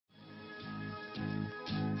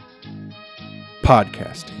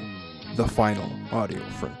Podcasting, the final audio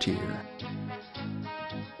frontier.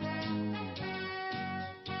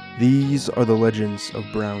 These are the legends of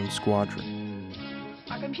Brown Squadron.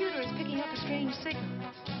 Our computer is picking up a strange signal.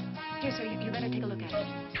 Here, sir, you better take a look at it.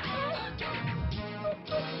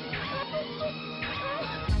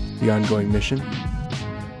 The ongoing mission?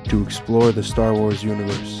 To explore the Star Wars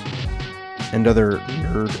universe and other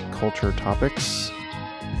nerd culture topics.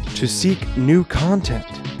 To seek new content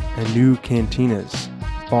and new cantinas,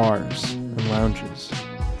 bars, and lounges.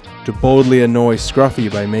 To boldly annoy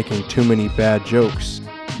Scruffy by making too many bad jokes.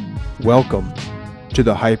 Welcome to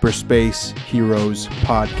the Hyperspace Heroes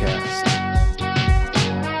Podcast.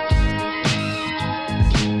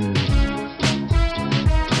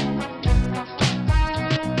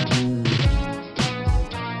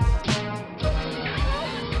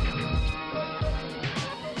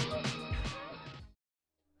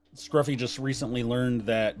 Scruffy just recently learned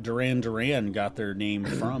that Duran Duran got their name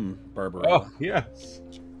from Barbarella. Oh, yes.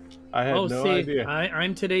 I had no idea.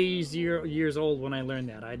 I'm today's years old when I learned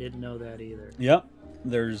that. I didn't know that either. Yep.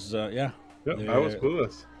 There's, yeah. Yep, I was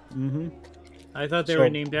clueless. Mm-hmm. I thought they were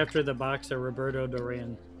named after the boxer Roberto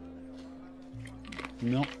Duran.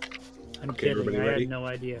 Nope. I'm kidding. I had no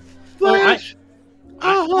idea. Flash!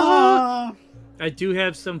 I do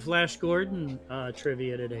have some Flash Gordon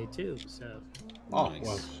trivia today, too. So. Oh, Nice.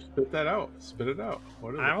 well, spit that out. Spit it out.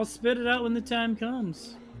 What is I'll spit it out when the time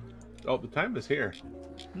comes. it? Oh, the time is here.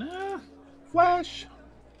 Nah. Flash!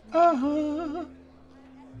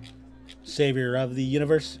 Savior of the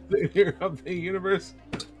universe. Savior of the universe.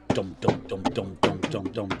 Dum dum dum dum dum dum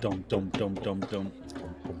dum dum dum dum dum dum.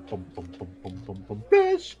 Bum, bum, bum, bum, bum, bum.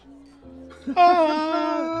 Flash!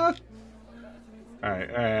 All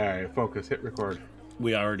right. Focus. Hit record.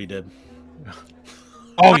 We already did.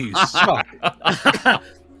 Oh, you suck.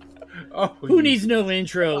 Who needs no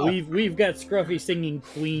intro? We've got Scruffy singing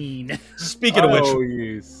Queen. Speaking of which,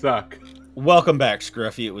 you suck. welcome back,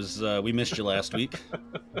 Scruffy. It was we missed you last week.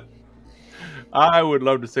 I would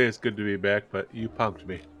love to say it's good to be back, but you punked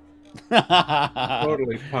me.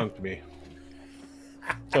 Totally punked me.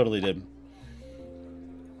 Totally did.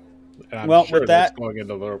 And I'm Well, sure with that's that- going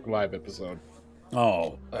into the live episode.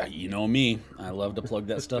 Oh, you know me. I love to plug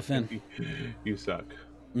that stuff in. You suck.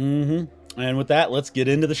 Mm-hmm. And with that, let's get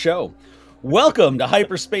into the show. Welcome to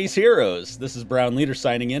Hyperspace Heroes. This is Brown Leader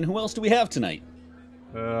signing in. Who else do we have tonight?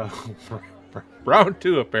 Brown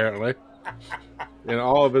 2, apparently. In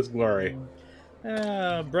all of his glory.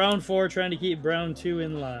 Brown 4 trying to keep Brown 2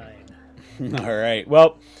 in line. All right.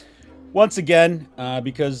 Well, once again,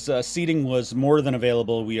 because seating was more than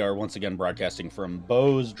available, we are once again broadcasting from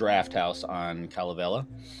Bo's Draft House on Calavella,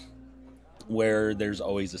 where there's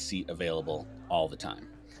always a seat available all the time.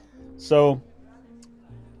 So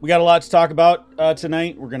we got a lot to talk about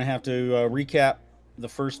tonight. We're going to have to recap the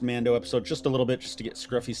first Mando episode just a little bit, just to get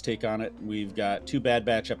Scruffy's take on it. We've got 2 Bad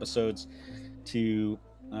Batch episodes to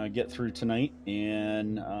get through tonight,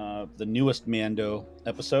 and the newest Mando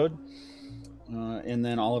episode. And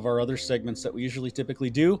then all of our other segments that we typically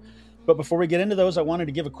do. But before we get into those, I wanted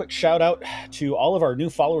to give a quick shout out to all of our new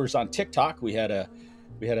followers on TikTok. We had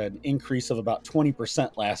an increase of about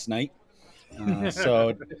 20% last night.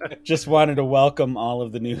 So just wanted to welcome all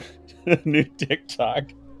of the new TikTok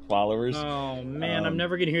followers. Oh man, I'm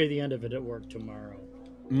never gonna hear the end of it at work tomorrow.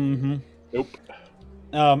 Mm-hmm. Nope.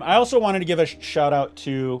 I also wanted to give a shout out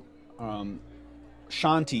to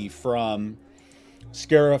Shanti from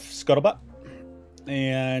Scarif Scuttlebutt.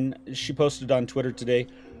 And she posted on Twitter today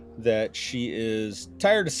that she is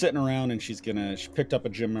tired of sitting around, and she picked up a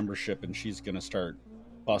gym membership, and she's gonna start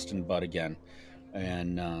busting butt again.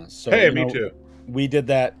 And so Hey, me too. We did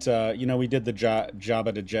that. We did the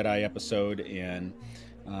Jabba the Jedi episode, and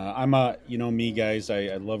I'm me guys.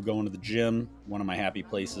 I love going to the gym. One of my happy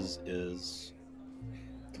places is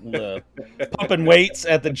pumping weights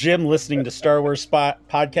at the gym, listening to Star Wars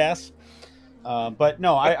podcasts. But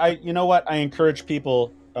no, I you know what? I encourage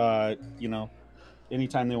people,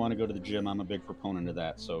 anytime they want to go to the gym, I'm a big proponent of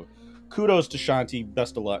that. So kudos to Shanti.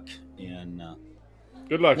 Best of luck. And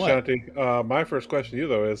Good luck, what? Shanti. My first question to you,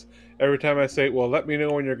 though, is every time I say, well, let me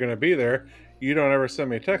know when you're going to be there, you don't ever send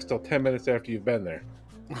me a text till 10 minutes after you've been there.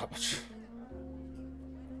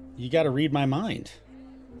 You got to read my mind.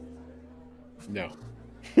 No.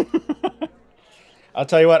 I'll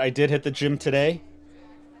tell you what, I did hit the gym today.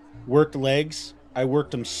 Worked legs. I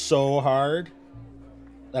worked them so hard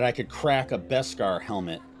that I could crack a Beskar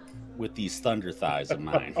helmet with these thunder thighs of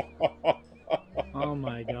mine. Oh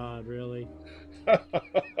my god, really?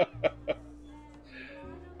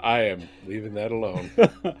 I am leaving that alone.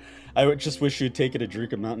 I would just wish you'd taken a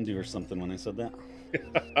drink of Mountain Dew or something when I said that.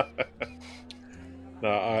 No,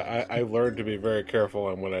 I learned to be very careful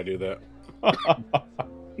on when I do that.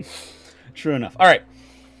 True enough. All right.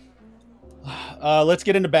 Let's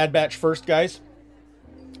get into Bad Batch first, guys.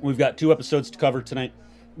 We've got 2 episodes to cover tonight.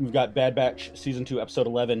 We've got Bad Batch Season 2, Episode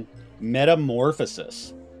 11,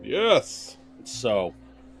 Metamorphosis. Yes. So,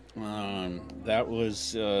 that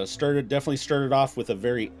was definitely started off with a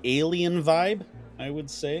very alien vibe, I would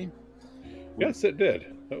say. Yes, it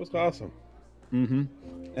did. That was awesome. Mm-hmm.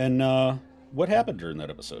 And what happened during that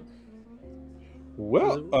episode?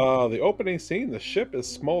 Well, the opening scene, a ship is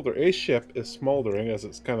smoldering as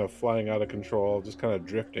it's kind of flying out of control, just kind of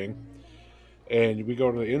drifting. And we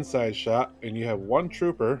go to the inside shot, and you have one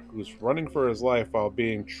trooper who's running for his life while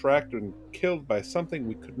being tracked and killed by something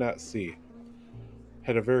we could not see.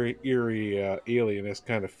 Had a very eerie, alienist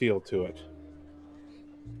kind of feel to it.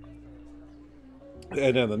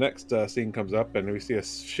 And then the next scene comes up, and we see a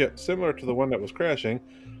ship similar to the one that was crashing,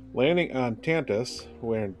 landing on Tantus,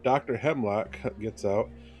 where Dr. Hemlock gets out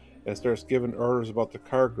and starts giving orders about the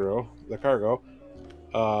cargo,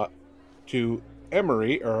 to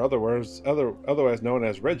Emery, or otherwise known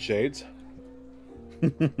as Red Shades.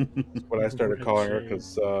 That's what I started calling her,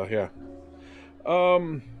 because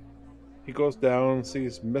he goes down,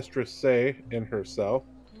 sees Mistress Say in her cell,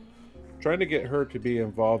 trying to get her to be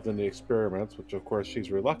involved in the experiments, which of course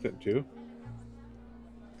she's reluctant to.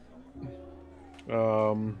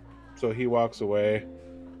 So he walks away.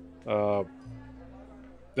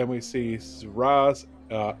 Then we see Raz,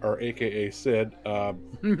 or AKA Sid,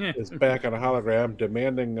 is back on a hologram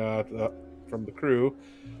demanding from the crew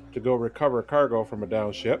to go recover cargo from a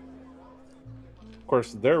down ship. Of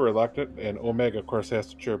course, they're reluctant, and Omega, of course, has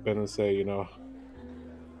to chirp in and say, you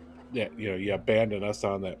abandoned us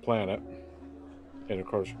on that planet. And of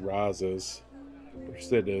course,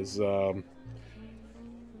 Sid is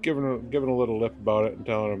giving a little lip about it and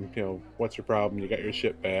telling him, what's your problem? You got your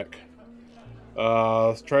ship back.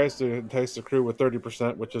 Tries to entice the crew with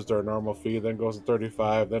 30%, which is their normal fee, then goes to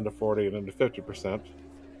 35%, then to 40%, and then to 50%.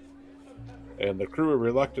 And the crew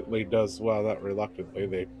reluctantly does, well, not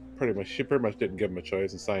reluctantly, she pretty much didn't give him a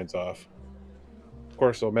choice and signs off. Of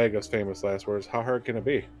course, Omega's famous last words, how hard can it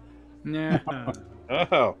be? Yeah.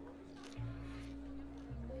 Oh.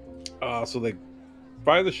 So they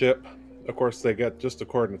find the ship. Of course, they get just the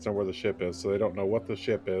coordinates on where the ship is, so they don't know what the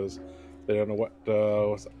ship is. They don't know what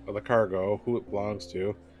the cargo, who it belongs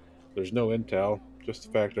to. There's no intel, just the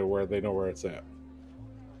fact of where they know where it's at.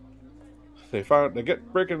 They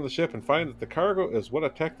break into the ship and find that the cargo is what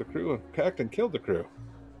attacked the crew and killed the crew.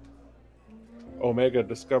 Omega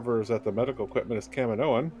discovers that the medical equipment is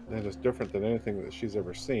Kaminoan and is different than anything that she's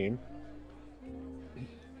ever seen.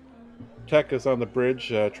 Tech is on the bridge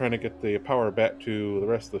trying to get the power back to the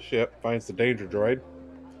rest of the ship, finds the danger droid.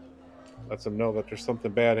 Lets them know that there's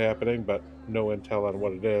something bad happening, but no intel on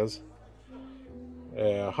what it is.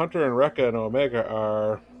 Hunter and Rekka and Omega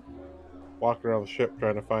are walking around the ship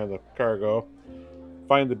trying to find the cargo.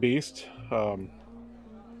 Find the beast,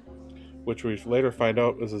 which we later find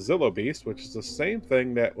out is a Zillo beast, which is the same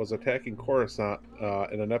thing that was attacking Coruscant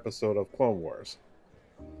in an episode of Clone Wars.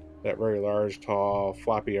 That very large, tall,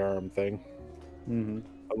 floppy arm thing. Mm-hmm.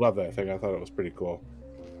 I love that thing. I thought it was pretty cool.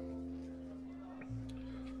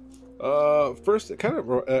 First, it kind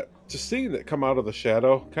of just seeing it come out of the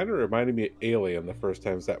shadow kind of reminded me of Alien the first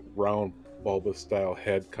time. That round bulbous style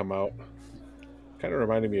head come out, kind of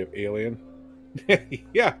reminded me of Alien.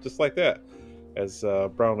 Yeah, just like that. As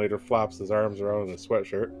Brown later flops his arms around in his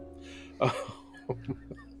sweatshirt.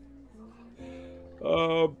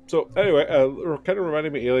 So anyway, kind of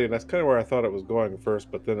reminded me of Alien. That's kind of where I thought it was going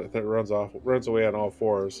first, but then it runs away on all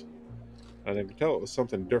fours, and I could tell it was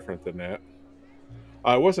something different than that.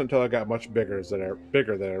 It wasn't until I got much bigger that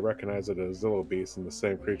I recognized it as Zillo Beast and the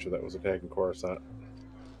same creature that was attacking Coruscant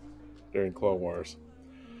during Clone Wars.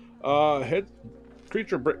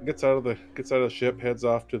 Creature gets out of the ship, heads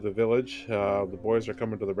off to the village. The boys are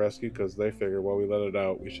coming to the rescue because they figure, well, we let it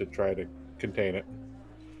out, we should try to contain it.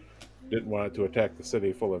 Didn't want it to attack the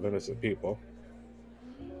city full of innocent people.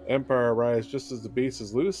 Empire arrives just as the beast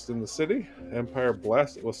is loose in the city. Empire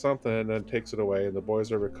blasts it with something and then takes it away, and the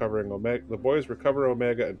boys recover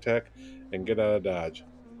Omega and Tech and get out of Dodge.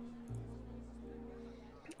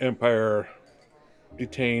 Empire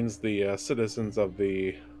detains the citizens of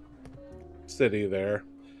the city there,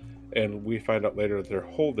 and we find out later that they're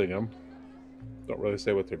holding them. Don't really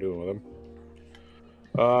say what they're doing with them.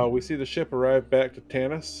 We see the ship arrive back to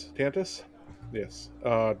Tantus. Yes.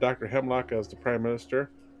 Dr. Hemlock as the Prime Minister.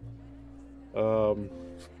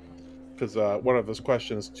 Because one of his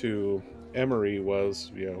questions to Emery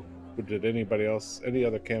was, did any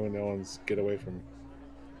other Kaminoans get away from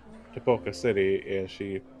Topoka City, and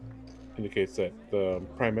she indicates that the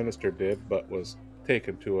Prime Minister did, but was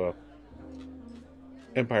taken to a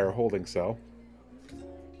Empire holding cell.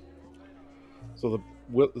 So the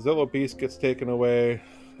Zillo Beast gets taken away.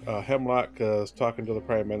 Hemlock is talking to the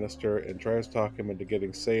Prime Minister and tries to talk him into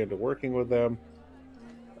getting Say into working with them.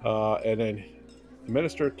 And then the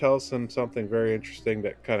Minister tells him something very interesting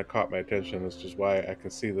that kind of caught my attention, which is why I can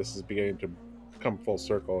see this is beginning to come full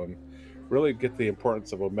circle and really get the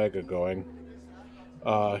importance of Omega going.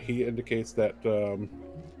 He indicates that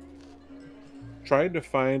trying to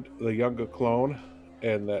find the younger clone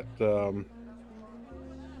and that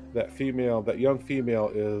that young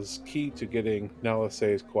female is key to getting Nala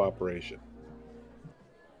Se's cooperation.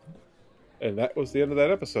 And that was the end of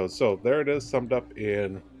that episode. So there it is, summed up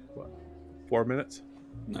in what, 4 minutes?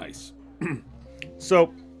 Nice.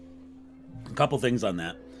 So, a couple things on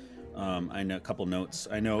that. I know a couple notes.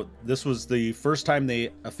 I know this was the first time they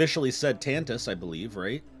officially said Tantus, I believe,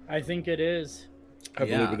 right? I think it is. I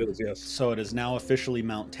believe it is, yes. So it is now officially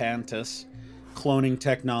Mount Tantus, cloning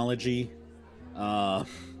technology,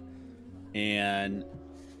 and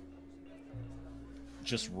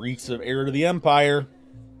just reeks of heir to the Empire.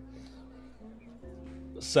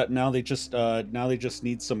 Now they just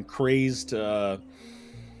need some crazed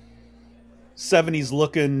 70s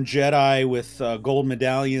looking Jedi with gold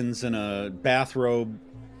medallions and a bathrobe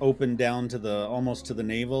open down to almost to the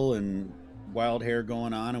navel and wild hair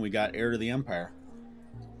going on, and we got heir to the Empire.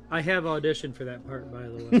 I have auditioned for that part, by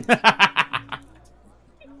the way.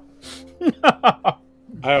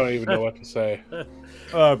 I don't even know what to say.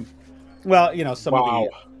 Well, you know, some Wow.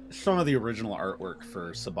 of the original artwork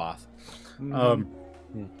for Sabath. Yeah.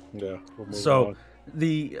 We'll move So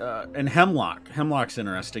on. and Hemlock's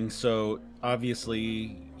interesting. So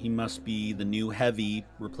obviously he must be the new Heavy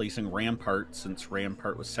replacing Rampart, since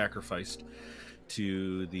Rampart was sacrificed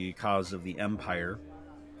to the cause of the Empire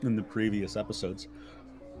in the previous episodes.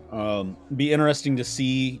 Be interesting to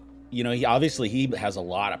see. You know, he has a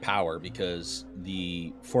lot of power because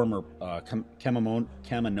the former Kaminoan,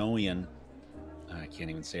 I can't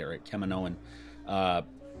even say it right, Kaminoan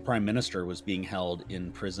Prime Minister was being held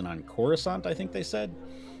in prison on Coruscant, I think they said.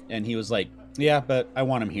 And he was like, yeah, but I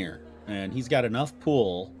want him here. And he's got enough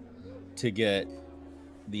pull to get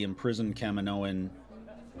the imprisoned Kaminoan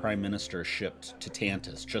Prime Minister shipped to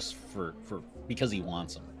Tantus just for because he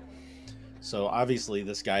wants him. So obviously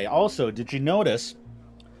this guy also, did you notice?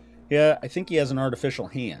 Yeah, I think he has an artificial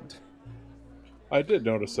hand. I did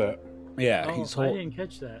notice that. Yeah, I didn't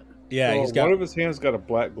catch that. Yeah, Well, he's got one of his hands got a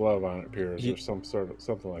black glove on it, appears, or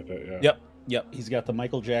something like that. Yeah. Yep. He's got the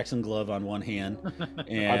Michael Jackson glove on one hand, I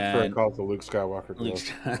prefer to and call it the Luke Skywalker glove.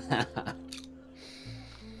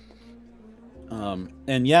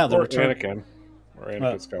 and yeah, the Or return Anakin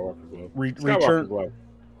Skywalker glove. Skywalker return glove.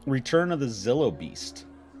 return of the Zillo Beast.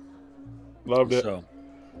 Loved it. So,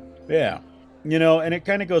 yeah, you know, and it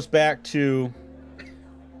kind of goes back to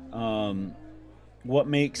what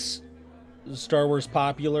makes Star Wars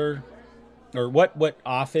popular, or what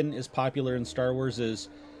often is popular in Star Wars is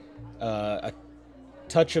a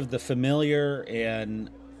touch of the familiar and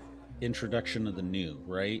introduction of the new,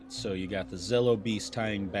 right? So you got the Zillo Beast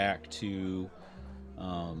tying back to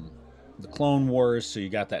the Clone Wars, so you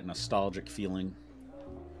got that nostalgic feeling.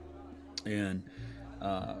 And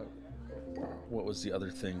what was the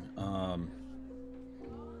other thing?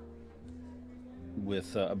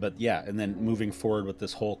 But yeah, and then moving forward with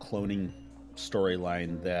this whole cloning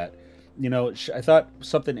storyline, that, you know, I thought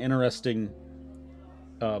something interesting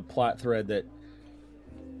plot thread that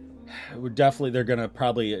they're gonna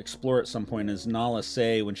probably explore at some point is Nala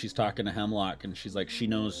Se, when she's talking to Hemlock, and she's like, she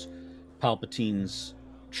knows Palpatine's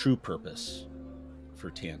true purpose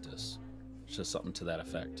for Tantus. It's just something to that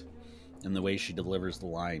effect, and the way she delivers the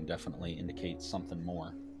line definitely indicates something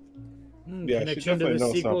more. Yeah, she Connection to definitely the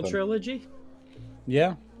knows sequel something. trilogy?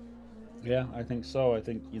 Yeah, I think so. I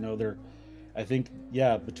think, you know,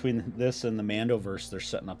 between this and the Mandoverse, they're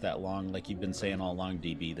setting up that long, like you've been saying all along,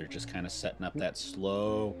 DB, they're just kind of setting up that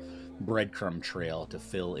slow breadcrumb trail to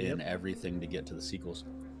fill in everything to get to the sequels.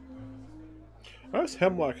 Notice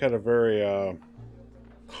Hemlock had a very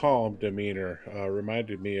calm demeanor.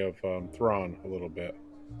 Reminded me of Thrawn a little bit.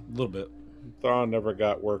 A little bit. Thrawn never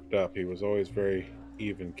got worked up. He was always very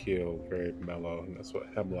even keeled, very mellow, and that's what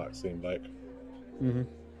Hemlock seemed like.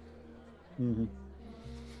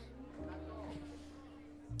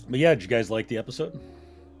 But yeah, did you guys like the episode?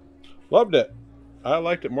 Loved it. I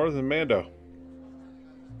liked it more than Mando.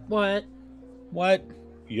 What? What?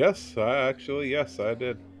 Yes, I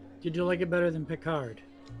did. Did you like it better than Picard?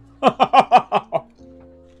 Oh,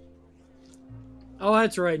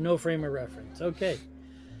 that's right. No frame of reference. Okay.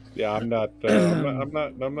 Yeah, I'm not.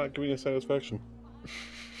 I'm not giving you satisfaction.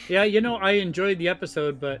 Yeah, you know, I enjoyed the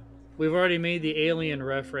episode, but we've already made the alien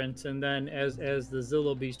reference, and then as the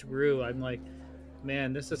Zillo Beast grew, I'm like,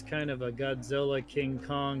 man, this is kind of a Godzilla King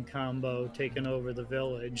Kong combo taking over the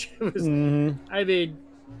village. It was, Mhm. I mean,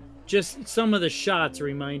 just some of the shots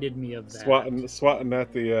reminded me of that. Swatting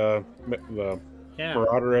at the Yeah,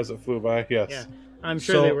 Marauder as it flew by. Yes. yeah. I'm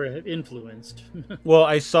sure they So- were influenced. Well,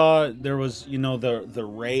 I saw there was, the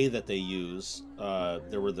ray that they use.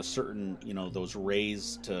 There were the certain, those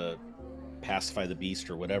rays to pacify the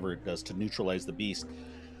beast or whatever it does to neutralize the beast.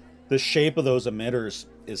 The shape of those emitters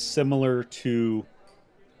is similar to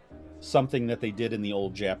something that they did in the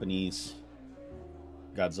old Japanese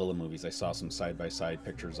Godzilla movies. I saw some side by side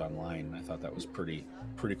pictures online, and I thought that was pretty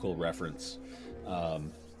cool reference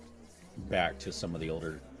back to some of the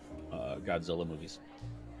older Godzilla movies.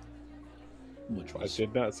 Which I was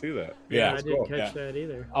did not see that. Yeah, I it's didn't cool. catch that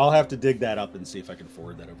either. I'll have to dig that up and see if I can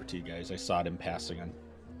forward that over to you guys. I saw it in passing on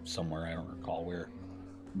somewhere. I don't recall where,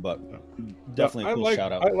 but definitely a cool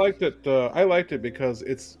shout out. I liked it. I liked it because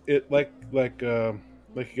like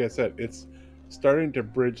you guys said, it's starting to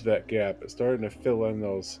bridge that gap. It's starting to fill in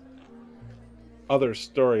those other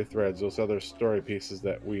story threads, those other story pieces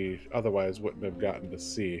that we otherwise wouldn't have gotten to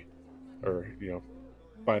see, or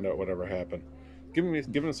find out whatever happened.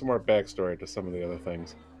 Giving some more backstory to some of the other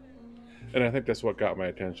things, and I think that's what got my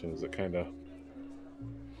attention. Is it kind of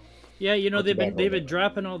Yeah, you know, What's they've back been on it?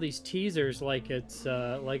 dropping all these teasers like it's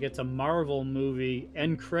a Marvel movie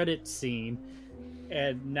end credit scene,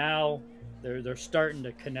 and now they're starting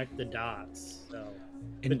to connect the dots. So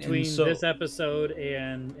between so this episode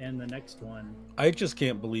and the next one. I just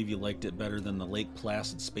can't believe you liked it better than the Lake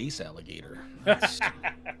Placid space alligator. That's-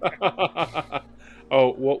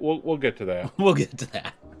 Oh, we'll get to that. we'll get to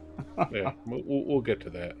that. Yeah, we'll get to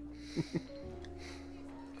that.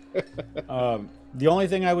 The only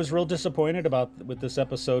thing I was real disappointed about with this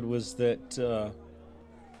episode was that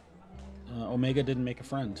Omega didn't make a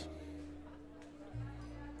friend.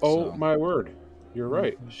 Oh So- my word, you're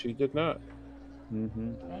right. She did not.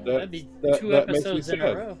 Mm-hmm. Well, That- that'd be that- two that makes me episodes in a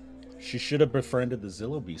sad. row. She should have befriended the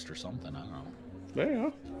Zillo Beast or something. I don't know. Yeah,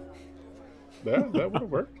 that would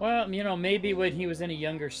have worked. Well, you know, maybe when he was in a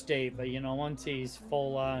younger state, but you know, once he's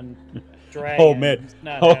full on dragon, Oh, man. it's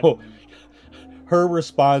not Oh. happening. Her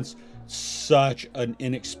response, such an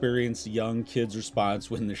inexperienced young kid's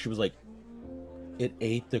response when she was like, "It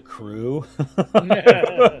ate the crew."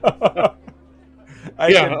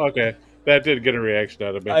 Okay, that did get a reaction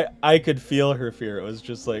out of me. I could feel her fear. It was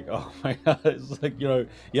just like, oh my god, it's like,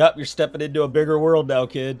 yep, you're stepping into a bigger world now,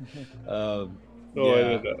 kid. Oh,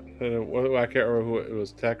 yeah. I can't remember who it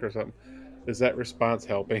was, Tech or something. Is that response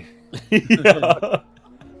helping? Yeah.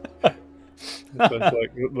 It's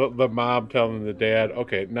like the mom telling the dad,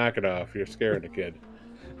 "Okay, knock it off. You're scaring the kid."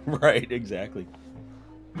 Right, exactly.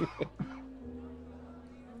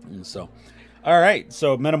 And so, all right,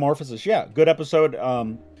 so Metamorphosis, yeah, good episode.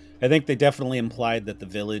 I think they definitely implied that the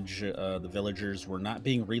villagers were not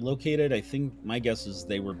being relocated. I think my guess is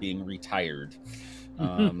they were being retired.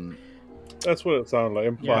 That's what it sounded like.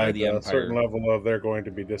 Implied the a Empire. certain level of they're going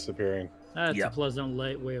to be disappearing. That's Yeah. a pleasant,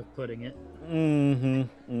 light way of putting it.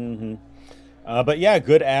 But yeah,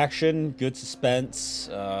 good action, good suspense.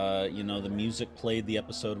 The music played the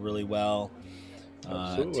episode really well.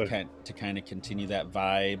 Absolutely. To kind of continue that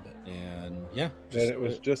vibe, and yeah, And it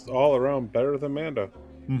was just all around better than Mando.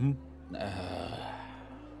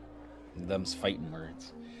 them's fighting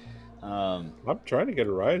words. I'm trying to get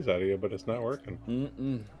a rise out of you, but it's not working.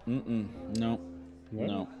 No.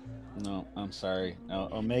 I'm sorry. No,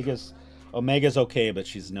 Omega's okay, but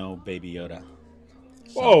she's no Baby Yoda.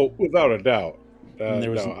 So- Oh, without a doubt. And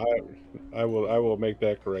there was- I will make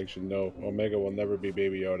that correction. No, Omega will never be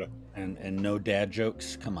Baby Yoda. and no dad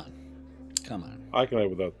jokes. Come on. I can live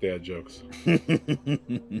without dad jokes.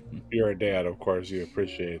 You're a dad, of course. You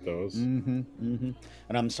appreciate those. And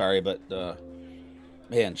I'm sorry, but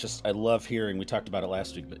man, just I love hearing. We talked about it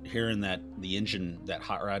last week, but hearing that the engine, that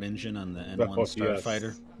hot rod engine on the N1 Oh, yes.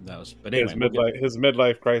 Starfighter, that was. But His anyway,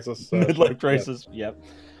 midlife crisis. midlife crisis. Yep.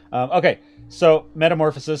 Okay, so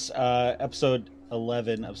Metamorphosis, episode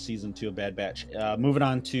 11 of season 2 of Bad Batch. Moving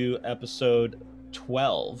on to episode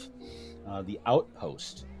 12, The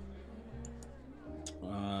Outpost.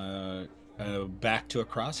 Back to a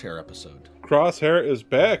Crosshair episode. Crosshair is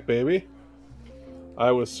back, baby.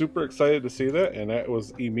 I was super excited to see that, and that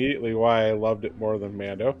was immediately why I loved it more than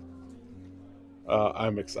Mando. I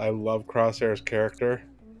love Crosshair's character.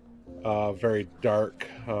 Very dark.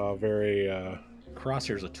 Very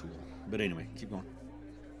Crosshair's a tool, but anyway, keep going.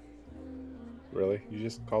 really. You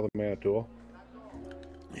just call the man a tool.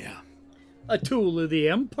 Yeah. A tool of the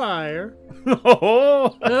Empire.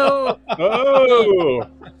 Oh, Oh, Oh,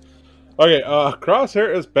 okay.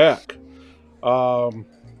 Crosshair is back. Um,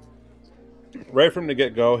 right from the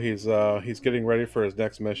get go, he's getting ready for his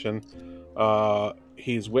next mission.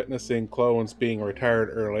 He's witnessing clones being retired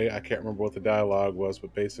early. I can't remember what the dialogue was,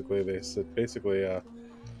 but basically they said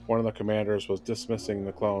one of the commanders was dismissing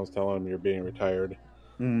the clones, telling them you're being retired.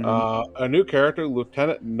 A new character,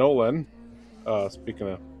 Lieutenant Nolan. Speaking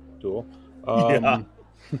of Tool, yeah.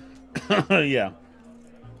 Yeah.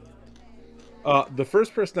 the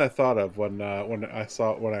first person I thought of when I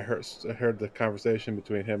heard the conversation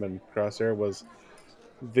between him and Crosshair was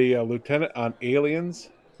the lieutenant on Aliens.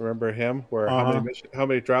 Remember him? Where Uh-huh. how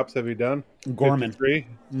many drops have you done? Gorman. 53?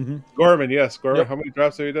 Mm-hmm. Gorman, yes, Gorman. Yep. How many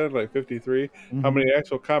drops have you done? Like 53. How Mhm. many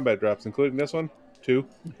actual combat drops, including this one? 2.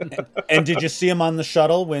 And did you see him on the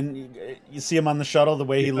shuttle when you see him on the shuttle? The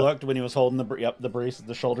way he looked when he was holding the brace,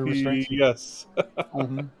 the shoulder restraints. Yes.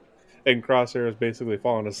 Mhm. And Crosshair is basically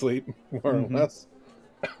falling asleep, more or Mhm. less.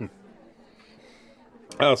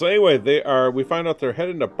 So anyway, we find out they're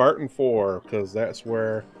heading to Barton 4 because that's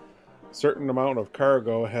where a certain amount of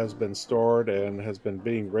cargo has been stored and has been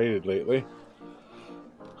being raided lately.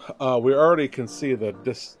 We already can see the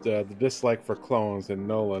dislike for clones in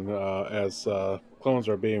Nolan as clones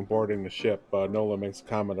are being boarding the ship. Nolan makes a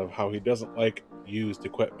comment of how he doesn't like used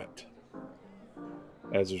equipment,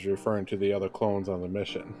 as he's referring to the other clones on the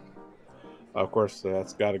mission. Of course,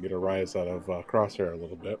 that's got to get a rise out of Crosshair a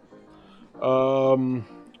little bit.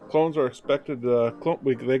 Clones are expected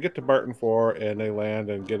they get to Barton 4 and they land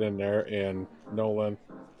and get in there, and Nolan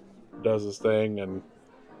does his thing and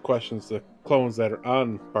questions the clones that are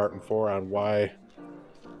on Barton 4 on why,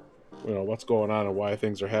 what's going on and why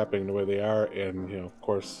things are happening the way they are. And, of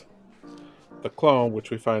course, the clone, which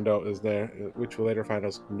we later find out is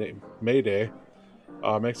named Mayday,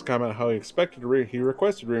 makes a comment how he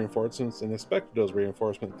requested reinforcements and expected those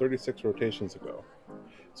reinforcements 36 rotations ago.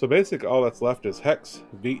 So basically, all that's left is Hex,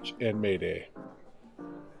 Veach, and Mayday.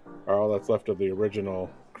 Are all that's left of the original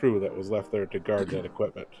crew that was left there to guard that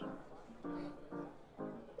equipment.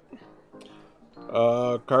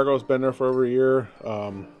 Cargo's been there for over a year.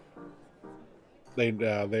 They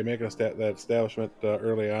make that establishment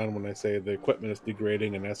early on when they say the equipment is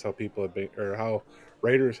degrading, and that's how people have been, or how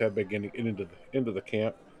raiders have been getting into the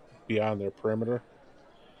camp beyond their perimeter.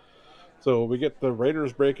 So we get the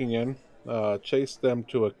raiders breaking in, chase them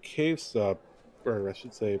to a cave, or I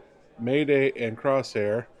should say, Mayday and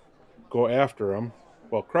Crosshair go after them.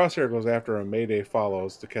 Well, Crosshair goes after him, Mayday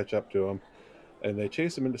follows to catch up to him, and they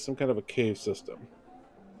chase him into some kind of a cave system.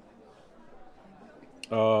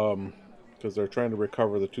 Because they're trying to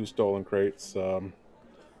recover the 2 stolen crates,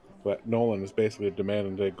 but Nolan is basically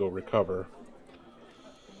demanding they go recover.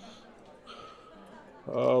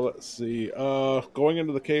 Let's see. Going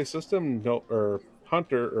into the cave system,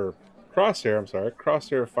 Crosshair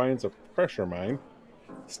finds a pressure mine,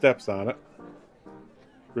 steps on it,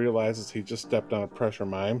 realizes he just stepped on a pressure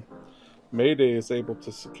mine. Mayday is able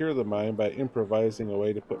to secure the mine by improvising a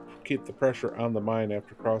way to keep the pressure on the mine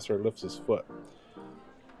after Crosshair lifts his foot.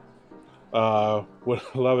 What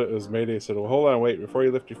I love it is Mayday said, "Well, hold on, wait, before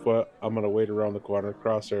you lift your foot, I'm going to wait around the corner."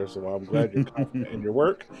 Crosshair said, "Well, I'm glad you're confident in your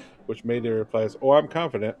work," which Mayday replies, "Oh, I'm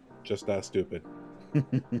confident, just not stupid." I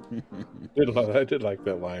did like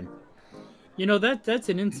that line. that's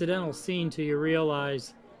an incidental scene till you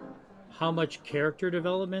realize how much character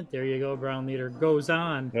development, there you go, Ground Leader, goes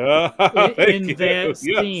on in that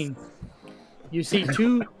scene. You see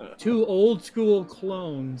two old school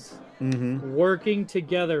clones working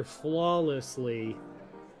together flawlessly,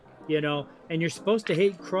 and you're supposed to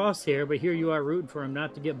hate Crosshair, but here you are rooting for him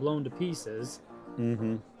not to get blown to pieces.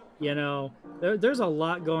 There's a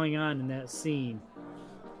lot going on in that scene.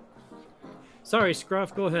 Sorry,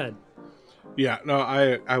 Scruff, go ahead. Yeah, no,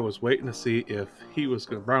 I was waiting to see if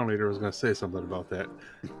Brown Leader was going to say something about that.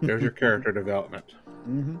 There's your character development.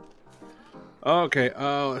 Okay,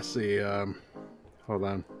 let's see. Hold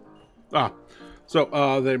on.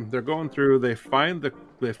 So they're going through. They find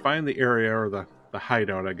the area, or the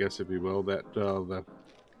hideout, I guess, if you will, that the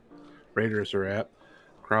raiders are at.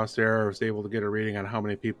 Crosshair is able to get a reading on how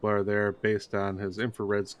many people are there based on his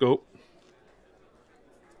infrared scope.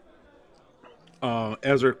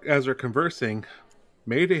 As they're conversing,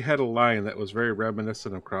 Mayday had a line that was very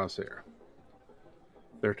reminiscent of Crosshair.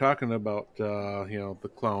 They're talking about the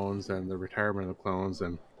clones and the retirement of the clones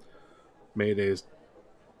and Mayday's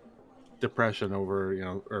depression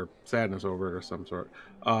over or sadness over it or some sort.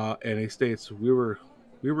 And he states, "We were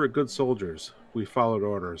good soldiers. We followed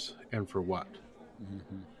orders, and for what?"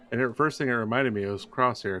 And the first thing it reminded me was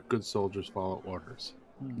Crosshair. Good soldiers follow orders.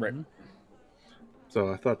 Right.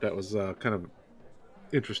 So I thought that was kind of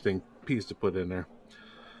interesting piece to put in there.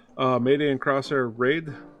 Mayday and Crosshair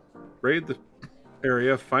raid the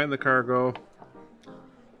area, find the cargo.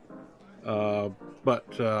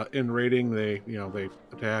 But in raiding, they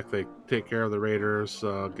attack, they take care of the raiders,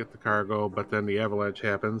 get the cargo. But then the avalanche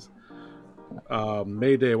happens.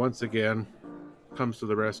 Mayday once again comes to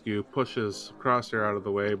the rescue, pushes Crosshair out of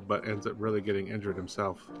the way, but ends up really getting injured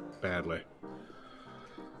himself badly.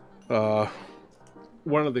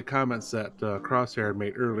 One of the comments that Crosshair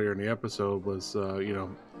made earlier in the episode was,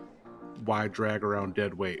 why drag around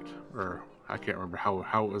dead weight? Or I can't remember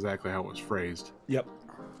how exactly how it was phrased. Yep.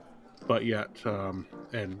 But yet,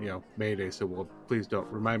 Mayday said, well, please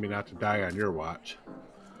don't remind me not to die on your watch.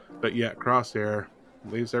 But yet Crosshair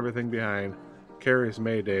leaves everything behind, carries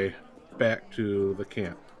Mayday back to the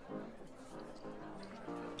camp.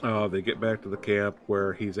 They get back to the camp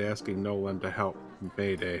where he's asking Nolan to help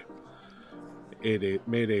Mayday.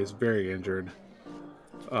 Mayday is very injured,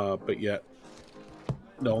 but yet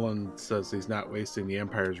Nolan says he's not wasting the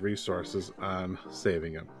Empire's resources on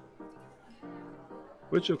saving him.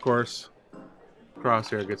 Which, of course,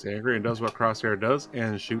 Crosshair gets angry and does what Crosshair does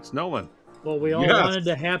and shoots Nolan. Well, we all wanted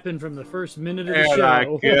to happen from the first minute of the And show.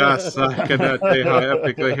 I guess I cannot tell you how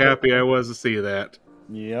epically happy I was to see that.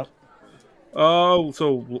 Yep. Oh,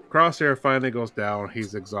 so Crosshair finally goes down.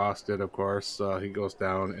 He's exhausted, of course. He goes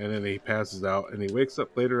down, and then he passes out, and he wakes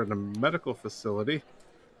up later in a medical facility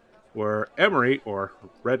where Emery, or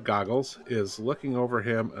Red Goggles, is looking over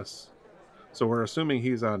him. So we're assuming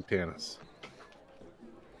he's on Tanis.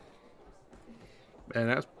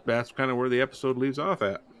 And that's kind of where the episode leaves off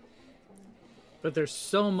at. But there's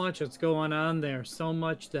so much that's going on there, so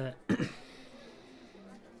much that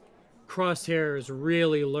Crosshair is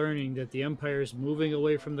really learning that the Empire is moving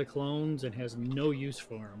away from the clones and has no use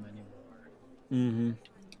for them anymore.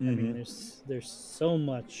 I mean, there's so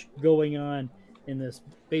much going on in this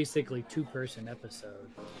basically two-person episode.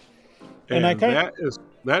 And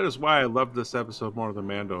that is why I love this episode more than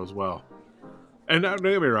Mando as well. And don't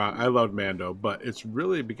get me wrong, I loved Mando, but it's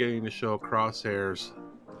really beginning to show Crosshair's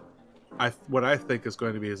what I think is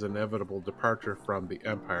going to be his inevitable departure from the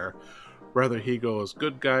Empire. Whether he goes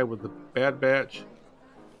good guy with the Bad Batch,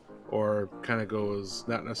 or kind of goes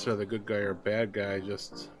not necessarily good guy or bad guy,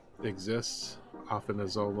 just exists off in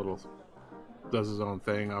his own little, does his own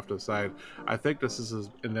thing off to the side. I think this is his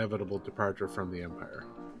inevitable departure from the Empire.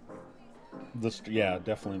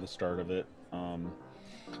 Definitely the start of it.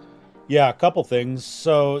 A couple things.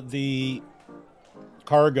 So the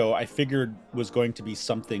cargo I figured was going to be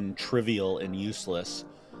something trivial and useless.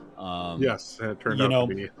 Yes, it turned out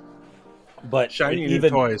to be. But shiny new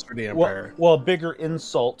toys for the Empire. Well, a bigger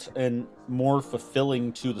insult and more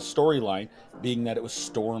fulfilling to the storyline being that it was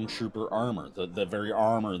Stormtrooper armor, the very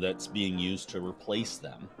armor that's being used to replace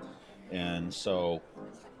them. And so,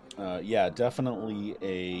 definitely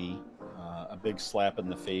a big slap in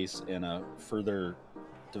the face and a further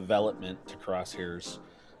development to Crosshair's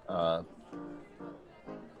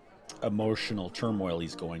emotional turmoil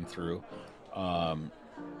he's going through.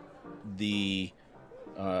 The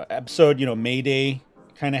episode, Mayday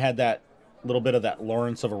kind of had that little bit of that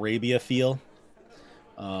Lawrence of Arabia feel,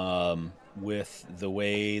 with the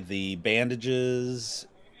way the bandages,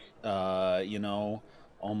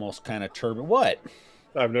 almost kind of turban. What?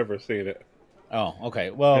 I've never seen it. Oh,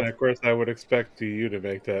 okay. Well, and of course, I would expect you to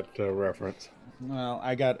make that reference. Well,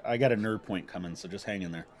 I got a nerd point coming, so just hang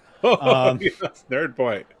in there. Yes, nerd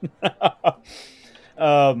point.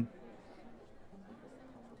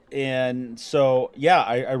 And so,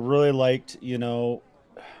 I really liked, it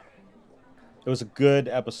was a good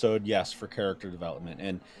episode, yes, for character development.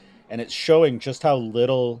 And it's showing just how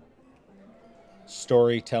little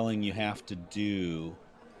storytelling you have to do.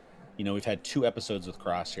 We've had 2 episodes with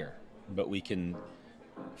Crosshair, but we can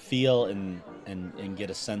feel and get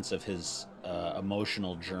a sense of his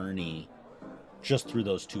emotional journey just through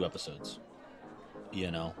those 2 episodes,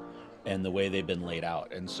 and the way they've been laid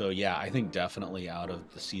out. And so, I think definitely out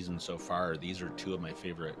of the season so far, these are 2 of my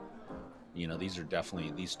favorite.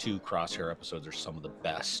 These 2 Crosshair episodes are some of the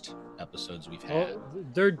best episodes we've had.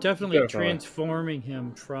 They're definitely transforming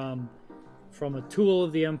him from a tool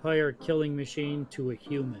of the Empire killing machine to a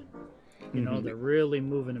human. They're really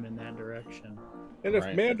moving him in that direction. And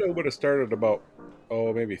if Mando would have started about,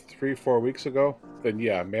 maybe 3-4 weeks ago, then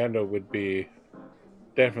Mando would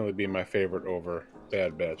definitely be my favorite over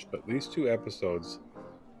Bad Batch. But these 2 episodes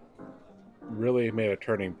really made a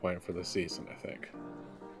turning point for the season, I think.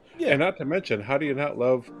 Yeah. And not to mention, how do you not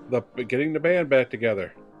love getting the band back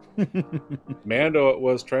together? Mando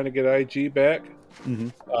was trying to get IG back.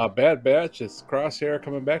 Bad Batch, is Crosshair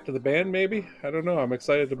coming back to the band, maybe? I don't know. I'm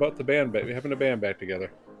excited about the band, having a band back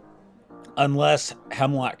together. Unless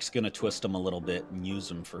Hemlock's going to twist him a little bit and use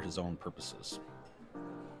him for his own purposes.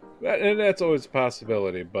 And that's always a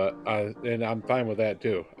possibility, but and I'm fine with that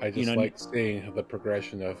too. I just like seeing the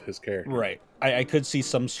progression of his character. Right. I could see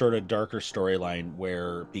some sort of darker storyline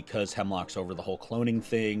where, because Hemlock's over the whole cloning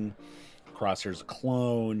thing, Crosshair's a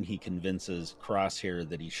clone, he convinces Crosshair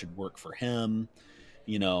that he should work for him,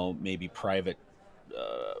 maybe private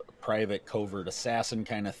covert assassin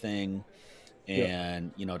kind of thing.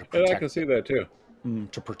 And, to protect, and I can see that too.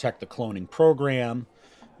 To protect the cloning program,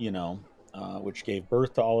 which gave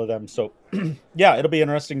birth to all of them. So, yeah, it'll be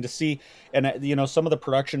interesting to see. And, some of the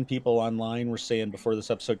production people online were saying before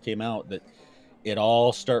this episode came out that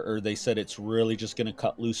they said it's really just going to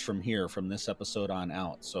cut loose from here, from this episode on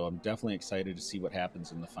out. So I'm definitely excited to see what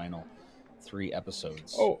happens in the final 3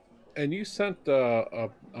 episodes. Oh, and you sent a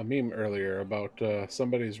meme earlier about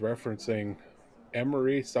somebody's referencing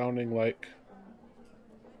Emery sounding like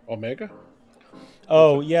Omega?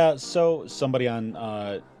 Oh, yeah. So somebody on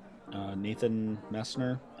Nathan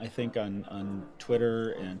Messner, I think, on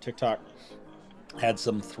Twitter and TikTok had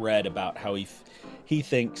some thread about how he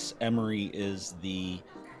thinks Emery is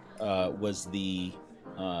was the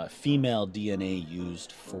female DNA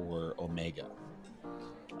used for Omega.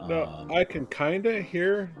 Now, I can kind of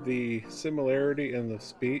hear the similarity in the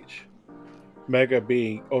speech. Omega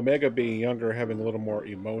being younger, having a little more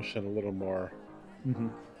emotion, a little more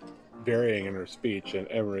varying in her speech, and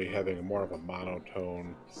Emery having more of a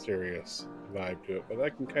monotone, serious vibe to it. But I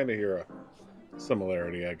can kind of hear a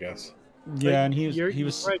similarity, I guess. Yeah, and he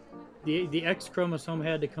was right. The X chromosome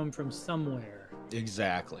had to come from somewhere.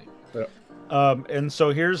 Exactly. Yeah. And so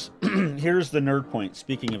here's the nerd point.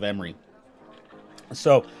 Speaking of Emery,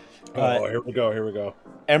 so here we go.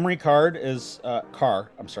 Emery Carr is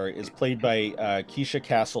played by Keisha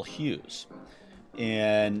Castle Hughes,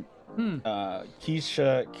 and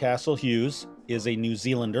Keisha Castle Hughes is a New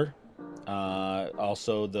Zealander.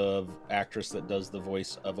 Also, the actress that does the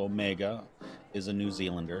voice of Omega is a New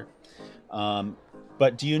Zealander.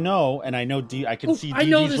 But do you know? And I know I can see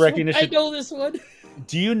DD's recognition. I know this one.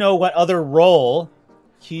 Do you know what other role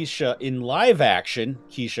Keisha in live action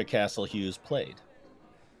Keisha Castle Hughes played?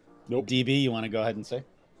 Nope. DB, you want to go ahead and say?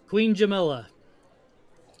 Queen Jamila.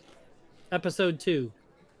 Episode 2.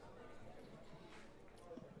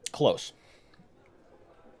 Close.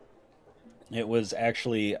 It was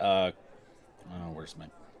actually where's my?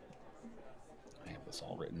 I have this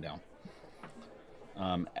all written down.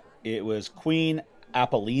 It was Queen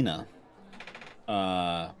Apollina.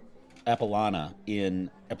 Apollana in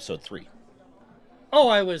episode 3. Oh,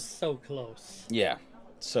 I was so close. Yeah.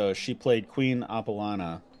 So she played Queen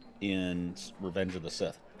Apollana in Revenge of the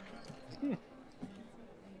Sith.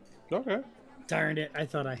 Okay. Darn it, I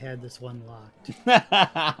thought I had this one locked.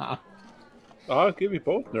 I'll give you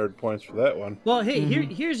both nerd points for that one. Well, hey,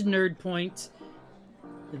 here's nerd points.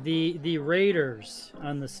 The raiders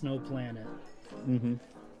on the snow planet. Mm-hmm.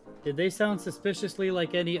 Did they sound suspiciously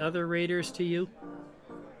like any other raiders to you?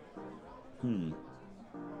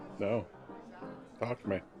 No. Talk to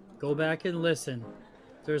me. Go back and listen.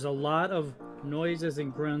 There's a lot of noises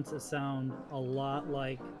and grunts that sound a lot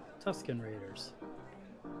like Tusken Raiders.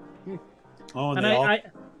 Oh, and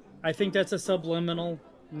I think that's a subliminal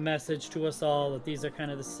message to us all that these are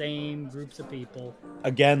kind of the same groups of people.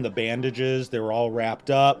 Again, the bandages, they were all wrapped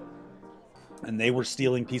up, and they were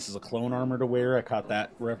stealing pieces of clone armor to wear. I caught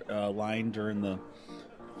that line during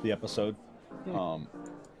the episode.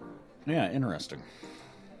 Yeah, interesting.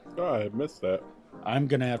 Oh, I missed that. I'm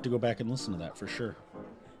going to have to go back and listen to that for sure.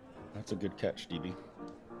 That's a good catch, DB.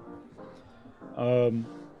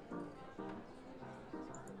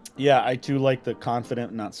 Yeah, I too like the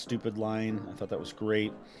confident, not stupid line. I thought that was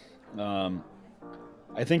great.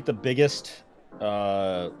 I think the biggest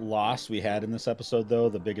loss we had in this episode, though,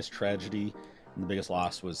 the biggest tragedy and the biggest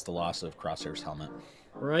loss was the loss of Crosshair's helmet.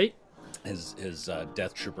 Right? His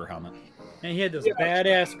Death Trooper helmet. And he had those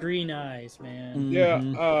badass green eyes, man.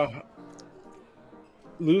 Yeah,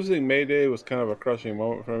 losing Mayday was kind of a crushing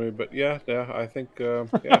moment for me, but I think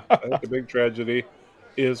the big tragedy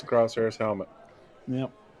is Crosshair's helmet.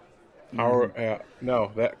 Yep.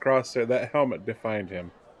 That helmet defined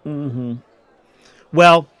him. Mm-hmm.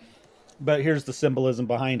 Well, but here's the symbolism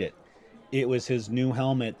behind it. It was his new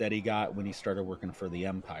helmet that he got when he started working for the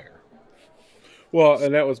Empire. Well,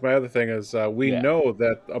 and that was my other thing is we know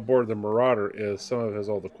that aboard the Marauder is some of his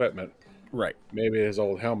old equipment. Right. Maybe his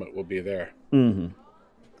old helmet will be there. Mm-hmm.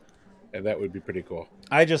 and that would be pretty cool.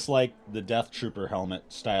 I just like the Death Trooper helmet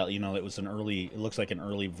style. It was it looks like an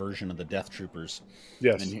early version of the Death Troopers.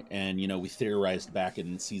 Yes. And we theorized back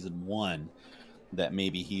in season 1 that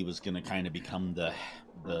maybe he was going to kind of become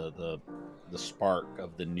the spark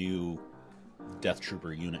of the new Death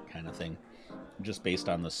Trooper unit kind of thing, just based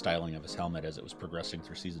on the styling of his helmet as it was progressing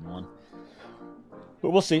through season 1. But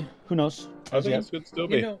we'll see. Who knows? I think it could still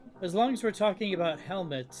be. As long as we're talking about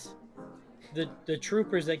helmets, the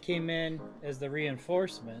troopers that came in as the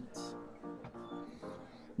reinforcements.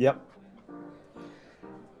 Yep.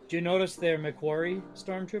 Do you notice they're Macquarie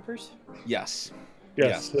stormtroopers? Yes.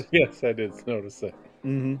 Yes. Yes, I did notice that.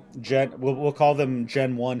 Mm-hmm. We'll call them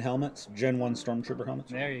Gen 1 helmets. Gen 1 stormtrooper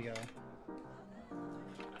helmets. There you go.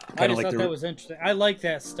 I Kinda just like thought the- that was interesting. I like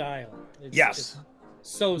that style. It's Yes. just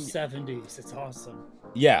so 70s. It's awesome.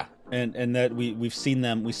 Yeah, and that we've seen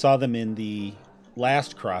them. We saw them in the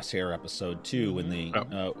last Crosshair episode too, when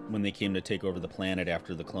they came to take over the planet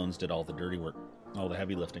after the clones did all the dirty work, all the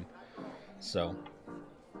heavy lifting. So,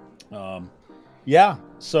 yeah.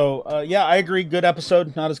 So, I agree. Good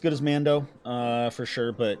episode. Not as good as Mando, for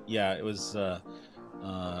sure, but yeah, it was a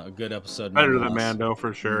good episode. Better than nonetheless. Mando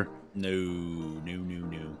for sure. No.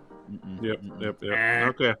 Mm-mm, Yep. mm-mm. Yep.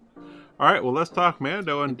 Okay. All right. Well, let's talk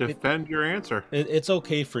Mando and defend your answer. It's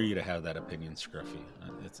okay for you to have that opinion, Scruffy.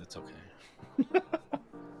 It's okay.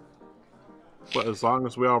 But as long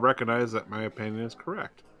as we all recognize that my opinion is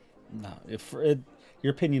correct. No,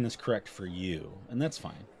 your opinion is correct for you, and that's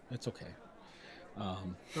fine. It's okay.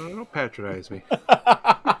 Don't patronize me.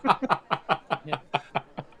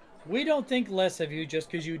 We don't think less of you just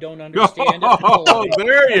because you don't understand it. Oh,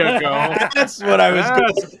 there you go. That's what I was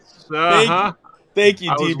going. Uh-huh. Thank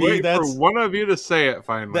you, I was DD. waiting That's for one of you to say it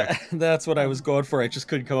finally. that's what I was going for. I just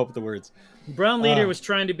couldn't come up with the words. Brown Leader was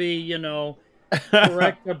trying to be,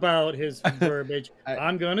 correct about his verbiage.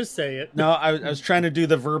 I'm going to say it. No, I was trying to do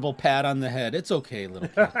the verbal pat on the head. It's okay, little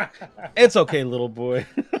kid. It's okay, little boy.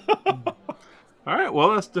 All right, well,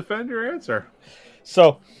 let's defend your answer.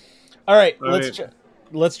 So, all right, Right.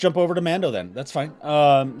 let's jump over to Mando then. That's fine.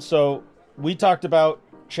 So we talked about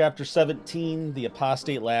Chapter 17, the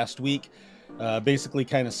Apostate, last week. Basically,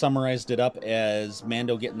 kind of summarized it up as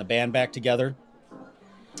Mando getting the band back together.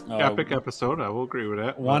 Epic episode. I will agree with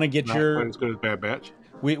that. Want to get Not your? quite as good as Bad Batch.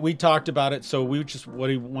 We talked about it, so what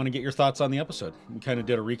do you want to get your thoughts on the episode? We kind of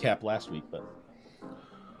did a recap last week, but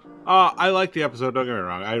I liked the episode. Don't get me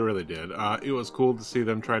wrong, I really did. It was cool to see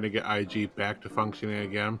them trying to get IG back to functioning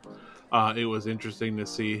again. It was interesting to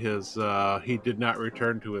see his. He did not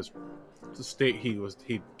return to his state he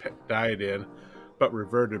died in, but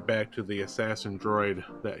reverted back to the assassin droid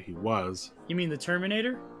that he was. You mean the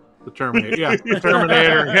Terminator? The Terminator, yeah, the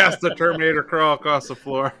Terminator. Yes, the Terminator crawl across the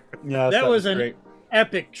floor. yeah, That was an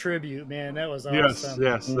epic tribute, man. That was awesome.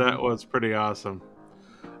 Yes, that was pretty awesome.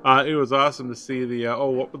 It was awesome to see the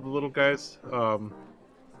what were the little guys?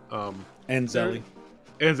 Anzelli.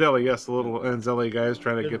 Anzelli, yes, the little Anzelli guys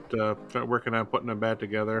trying to get working on putting them back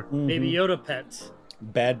together. Baby Yoda pets.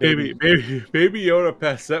 Bad Baby Yoda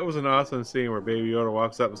pets. That was an awesome scene where Baby Yoda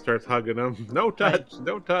walks up and starts hugging him. No touch,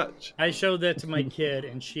 no touch. I showed that to my kid,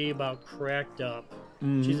 and she about cracked up.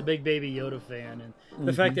 She's a big Baby Yoda fan, and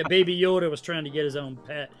the fact that Baby Yoda was trying to get his own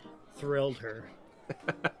pet thrilled her.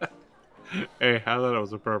 Hey, I thought it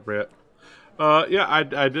was appropriate.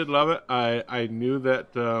 I did love it. I knew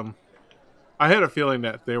that. I had a feeling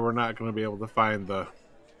that they were not going to be able to find the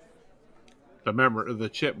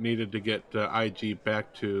chip needed to get IG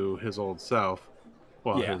back to his old self.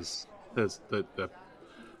 Well, Yeah.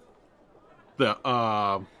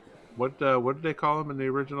 what did they call him in the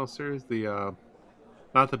original series? The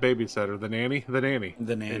not the babysitter, the nanny. The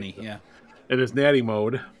nanny, yeah. In his nanny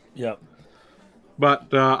mode. Yep.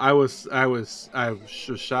 But I was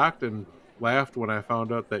shocked and laughed when I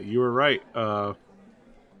found out that you were right.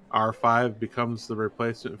 R5 becomes the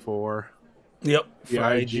replacement for Yep. the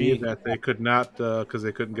For IG that they could not because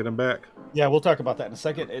they couldn't get him back. Yeah, we'll talk about that in a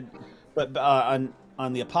second. But on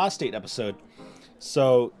the Apostate episode,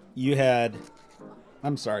 so you had,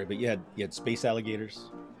 I'm sorry, but you had space alligators.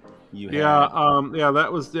 You had, That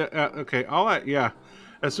was okay.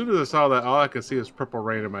 As soon as I saw that, all I could see was Purple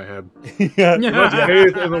Rain in my head. Let's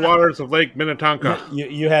bathe in the waters of Lake Minnetonka.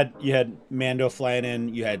 You had Mando flying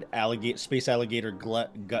in. You had space alligator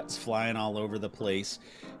guts flying all over the place.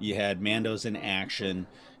 You had Mando's in action.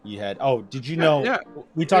 You had did you know? Yeah.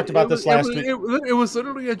 We talked about this last week. It was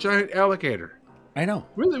literally a giant alligator. I know.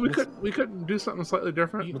 Really, we couldn't do something slightly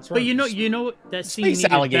different. What's But wrong? you know that scene Space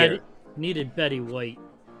alligator. needed Betty White.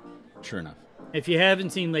 Sure enough. If you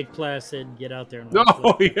haven't seen Lake Placid, get out there and watch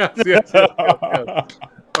Oh it. yes.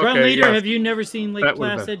 Brown Okay, Leader, yes. have you never seen Lake That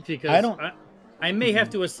would've been- Placid? Because I don't- I may have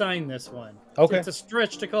to assign this one. Okay. It's a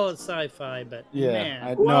stretch to call it sci-fi, but Yeah. man.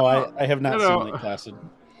 I have not you seen know, Lake Placid.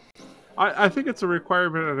 I think it's a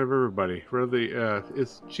requirement of everybody. Really,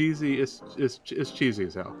 it's cheesy. It's cheesy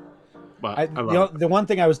as hell. But I love it. The one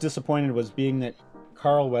thing I was disappointed was being that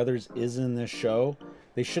Carl Weathers is in this show.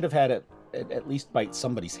 They should have had it at least bite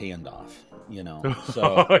somebody's hand off. You know.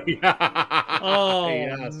 So yeah. Oh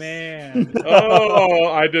Yes. man. Oh,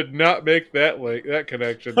 I did not make that link, that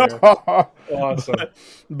connection there. Awesome.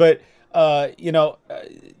 but you know,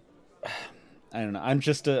 I don't know. I'm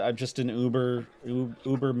just an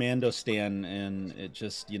Uber Mando stan, and it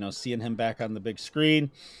just, you know, seeing him back on the big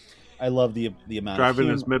screen. I love the amount Driving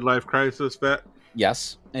of his midlife crisis vet.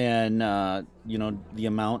 yes, and you know, the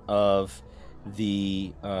amount of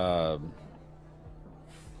the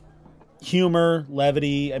humor,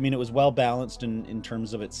 levity. I mean, it was well balanced in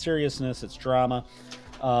terms of its seriousness, its drama.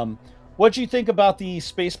 What do you think about the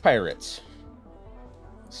space pirates,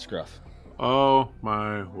 Scruff? Oh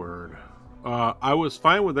my word. I was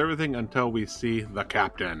fine with everything until we see the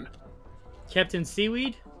captain. Captain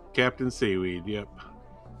Seaweed? Captain Seaweed, yep.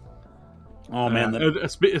 Oh man,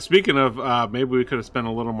 Speaking of, maybe we could have spent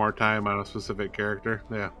a little more time on a specific character.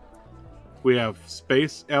 Yeah. We have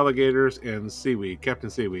space alligators and seaweed. Captain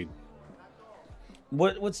Seaweed.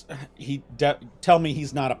 what's he? Tell me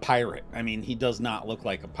he's not a pirate. I mean, he does not look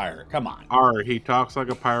like a pirate. Come on. He talks like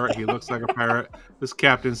a pirate. He looks like a pirate. This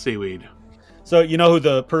Captain Seaweed. So you know who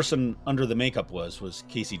the person under the makeup was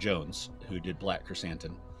Casey Jones, who did Black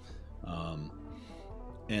Chrysanthemum.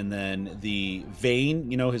 And then the Vane,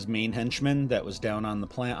 you know, his main henchman that was down on the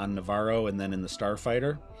plant on Navarro and then in the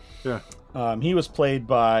Starfighter. Yeah. He was played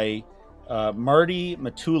by Marty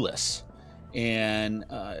Matulis. And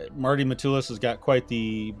Marty Matulis has got quite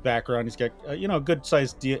the background. He's got, you know, a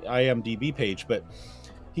good-sized IMDb page. But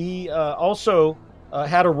he also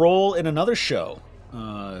had a role in another show.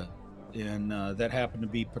 And that happened to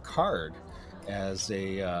be Picard as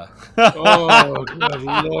a... Oh, good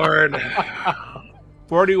Lord.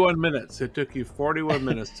 41 minutes. It took you 41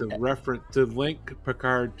 minutes to link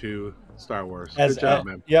Picard to Star Wars. Good job,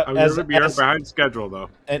 man. Yeah, I'm going to be behind schedule, though.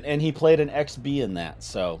 And he played an XB in that,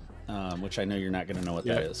 so which I know you're not going to know what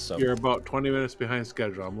that is. So you're about 20 minutes behind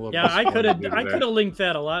schedule. I'm a little. Yeah, I could disappointed have linked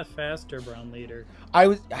that a lot faster, Brown Leader. I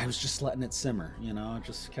was just letting it simmer, you know,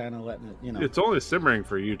 just kind of letting it, you know. It's only simmering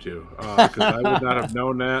for you two, because I would not have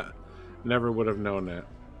known that. Never would have known that.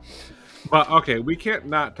 But okay, we can't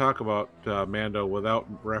not talk about Mando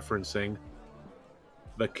without referencing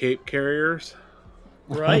the Cape Carriers.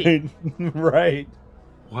 Right. Right.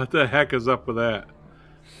 What the heck is up with that?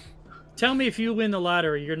 Tell me if you win the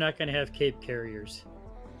lottery, you're not going to have Cape Carriers.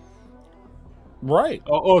 Right.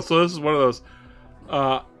 Oh, so this is one of those.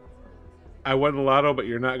 I won the lotto, but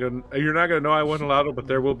you're not gonna know I won the lotto, but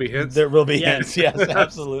there will be hints. There will be Yes. hints. Yes,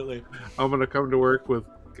 absolutely. I'm gonna come to work with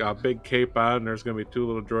a big cape on. And there's gonna be two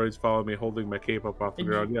little droids following me, holding my cape up off the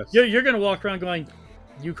ground. Yes. You're going to walk around going,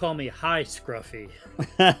 you call me Hi Scruffy.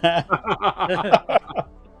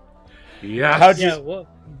 Yes. How'd you- Yeah, what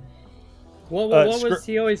was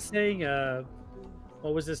he always saying?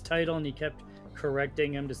 What was his title? And he kept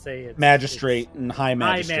correcting him to say it's Magistrate and High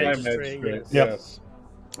Magistrate. Magistrate. Yes. Yep. Yes.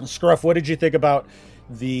 Scruff, what did you think about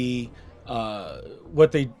the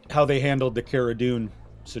how they handled the Cara Dune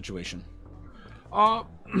situation?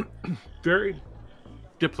 Very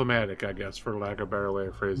diplomatic, I guess, for lack of a better way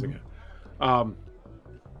of phrasing it.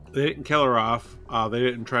 They didn't kill her off. They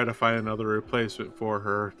didn't try to find another replacement for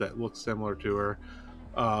her that looks similar to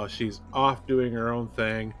her. She's off doing her own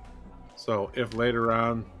thing. So if later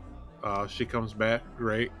on she comes back,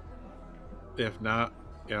 great. If not,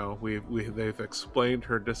 you know, they've explained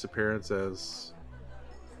her disappearance as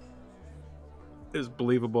is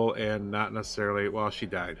believable and not necessarily, well, she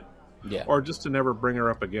died. Yeah. Or just to never bring her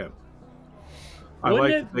up again. I Wouldn't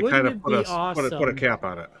like it- that they wouldn't kind of it put be a awesome? cap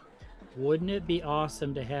on it. Wouldn't it be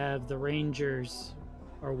awesome to have the Rangers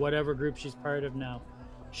or whatever group she's part of now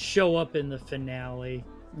show up in the finale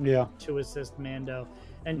Yeah. to assist Mando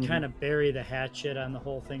and kind of bury the hatchet on the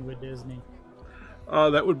whole thing with Disney?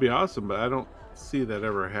 That would be awesome, but I don't see that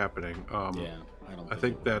ever happening. Yeah. I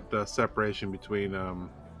think that separation between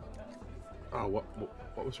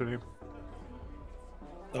what was her name?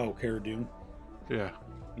 Oh, Cara Dune. Yeah,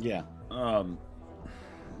 Yeah.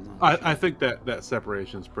 I think that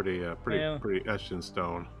separation is pretty Yeah. pretty etched in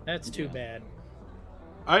stone. That's too bad.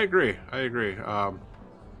 I agree.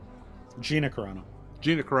 Gina Carano.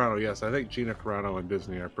 Gina Carano, yes, I think Gina Carano and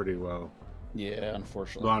Disney are pretty well Yeah,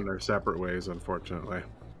 unfortunately. gone their separate ways, unfortunately.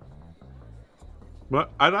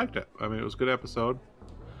 But I liked it. I mean, it was a good episode.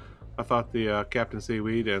 I thought the Captain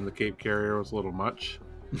Seaweed and the Cape Carrier was a little much.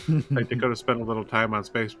 Like they could have spent a little time on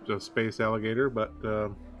Space Alligator, but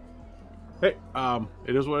hey,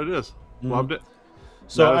 it is what it is. Loved it.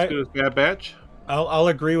 So Not as good as Bad Batch. I'll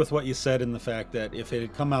agree with what you said in the fact that if it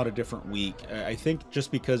had come out a different week, I think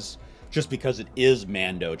just because it is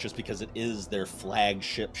Mando, just because it is their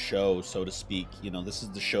flagship show, so to speak, this is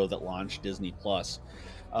the show that launched Disney Plus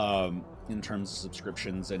in terms of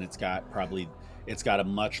subscriptions, and it's got a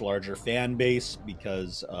much larger fan base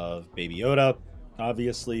because of Baby Yoda.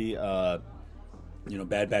 Obviously,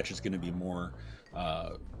 Bad Batch is going to be more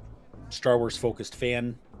Star Wars focused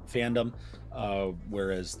fandom,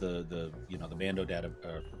 whereas the Mando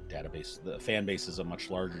database, the fan base is a much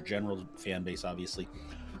larger general fan base, obviously.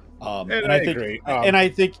 And I think, agree.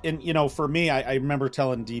 For me, I remember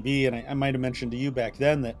telling DB, and I might have mentioned to you back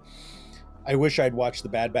then that I wish I'd watched the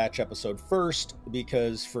Bad Batch episode first,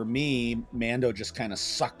 because for me, Mando just kind of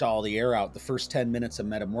sucked all the air out. The first 10 minutes of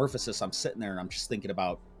Metamorphosis, I'm sitting there and I'm just thinking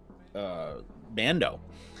about Mando,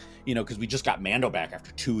 because we just got Mando back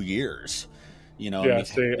after 2 years.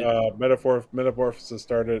 Metamorphosis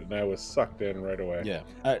started and I was sucked in right away. Yeah.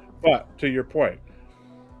 But to your point,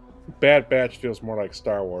 Bad Batch feels more like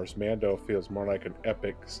Star Wars. Mando feels more like an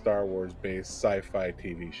epic Star Wars-based sci-fi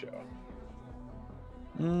TV show.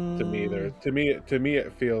 To me,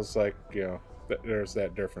 it feels like there's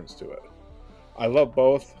that difference to it. I love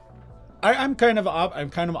both. I'm kind of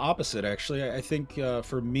opposite, actually. I think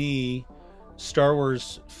for me, Star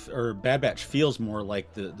Wars or Bad Batch feels more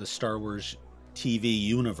like the Star Wars TV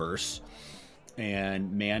universe,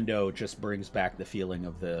 and Mando just brings back the feeling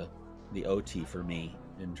of the OT for me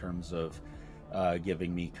in terms of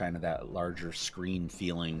giving me kind of that larger screen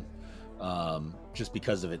feeling, just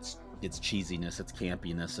because of its cheesiness, its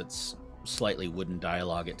campiness, its slightly wooden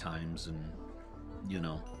dialogue at times, and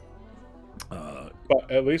but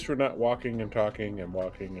at least we're not walking and talking and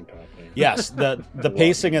walking and talking. Yes, the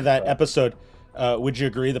pacing of that episode. Would you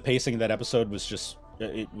agree? The pacing of that episode was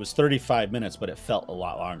it was 35 minutes, but it felt a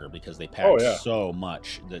lot longer because they packed so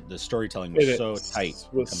much. The storytelling was so tight,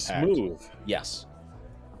 was compact. Smooth. Yes,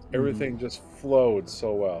 everything just flowed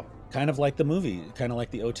so well. Kind of like the movie, kind of like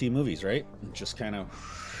the OT movies, right? Just kind of,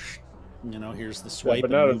 here's the swipe. But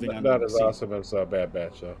not as awesome as Bad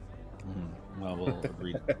Batch, though. Well,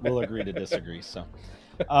 we'll agree to disagree. So,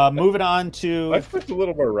 moving on to I expect a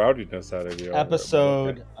little more rowdiness out of you.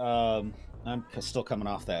 Episode. I'm still coming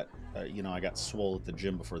off that. I got swole at the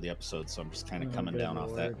gym before the episode, so I'm just kind of coming down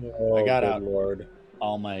off that. I got out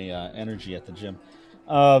all my energy at the gym.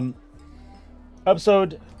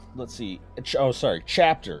 Episode. Let's see.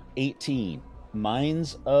 Chapter 18.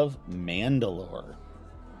 Mines of Mandalore.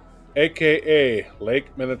 AKA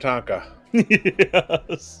Lake Minnetonka.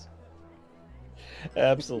 Yes.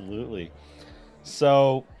 Absolutely.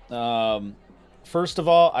 So, first of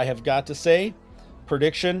all, I have got to say,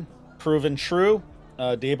 prediction proven true.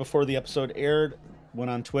 Day before the episode aired, went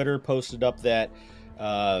on Twitter, posted up that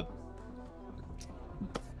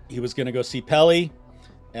he was going to go see Peli,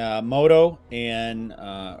 Moto, and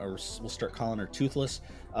or we'll start calling her Toothless.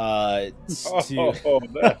 That's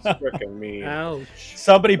freaking mean. Ouch.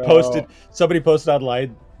 Somebody posted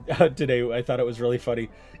online today. I thought it was really funny.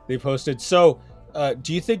 They posted, so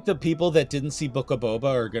do you think the people that didn't see Book of Boba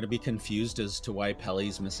are going to be confused as to why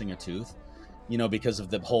Peli's missing a tooth? Because of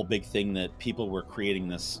the whole big thing that people were creating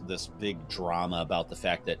this big drama about the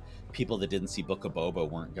fact that people that didn't see Book of Boba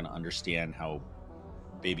weren't going to understand how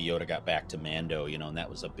Baby Yoda got back to Mando, and that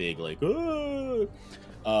was a big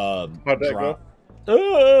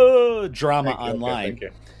drama online.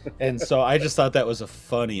 Okay, And so I just thought that was a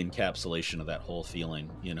funny encapsulation of that whole feeling,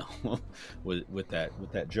 with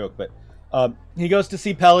that joke. But he goes to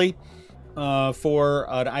see Peli for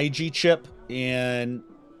an IG chip, and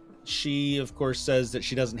she, of course, says that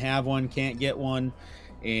she doesn't have one, can't get one,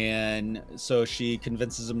 and so she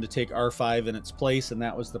convinces him to take R5 in its place, and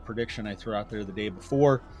that was the prediction I threw out there the day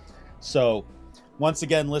before. So, once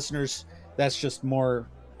again, listeners, that's just more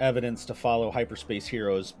evidence to follow Hyperspace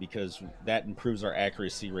Heroes, because that improves our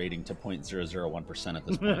accuracy rating to 0.001% at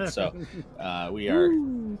this point. So,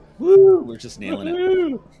 we're just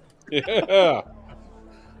nailing it. Yeah.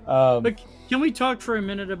 But can we talk for a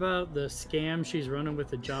minute about the scam she's running with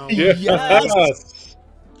the Jawa?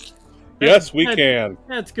 Yes, we can.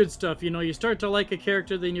 That's good stuff. You start to like a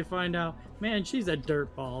character, then you find out, man, she's a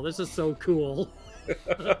dirtball. This is so cool.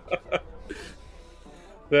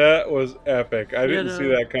 That was epic. I didn't see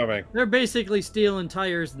that coming. They're basically stealing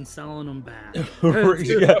tires and selling them back.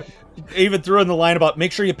 Yeah. Even threw in the line about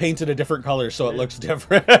make sure you paint it a different color so it looks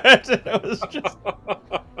different. It was just,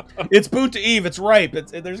 it's Boot to Eve. It's ripe.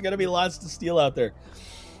 There's going to be lots to steal out there.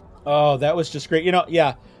 Oh, that was just great.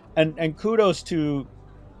 Yeah, and kudos to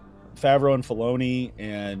Favreau and Filoni,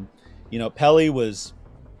 and Pelly was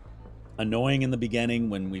annoying in the beginning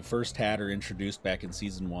when we first had her introduced back in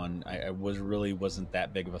season 1. I wasn't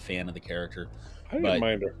that big of a fan of the character. I didn't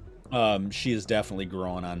mind her. She is definitely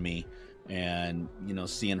growing on me, and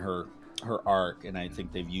seeing her arc, and I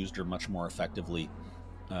think they've used her much more effectively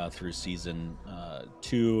through season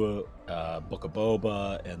 2, Book of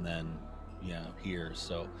Boba, and then here.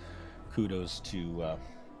 So kudos to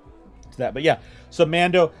that. But yeah, so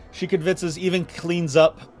Mando, she convinces, even cleans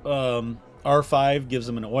up R5, gives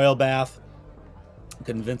him an oil bath,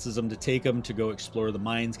 convinces him to take him to go explore the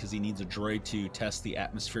mines because he needs a droid to test the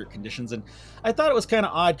atmospheric conditions. And I thought it was kind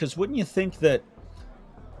of odd, because wouldn't you think that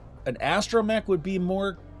an astromech would be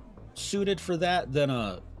more suited for that than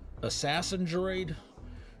a assassin droid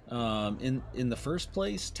in the first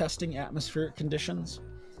place, testing atmospheric conditions?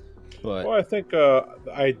 But Well, I think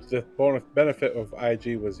the benefit of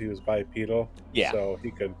IG was he was bipedal, Yeah. so he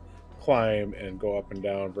could climb and go up and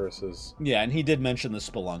down versus. yeah, and he did mention the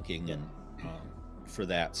spelunking and for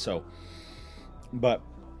that. So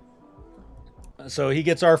he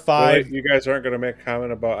gets R5. Wait, you guys aren't going to make a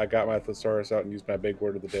comment about I got my thesaurus out and used my big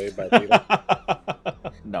word of the day, bipedal.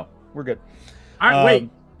 No, we're good. All right, wait.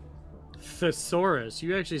 Thesaurus.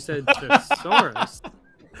 You actually said thesaurus.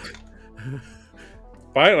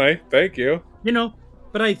 Finally, thank you.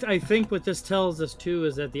 But I think what this tells us too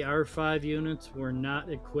is that the R5 units were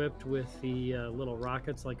not equipped with the little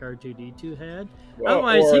rockets like R2D2 had. Well,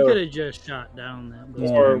 Otherwise, he or- could have just shot down that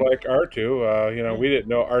booster. Or like R2, we didn't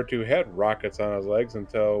know R2 had rockets on his legs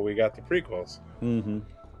until we got the prequels. Mm-hmm.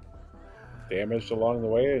 Damaged along the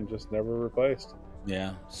way and just never replaced.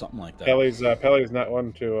 Yeah, something like that. Pelly's not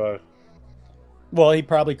one to Well, he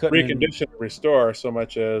probably couldn't. recondition and restore so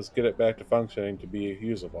much as get it back to functioning to be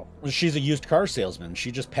usable. She's a used car salesman.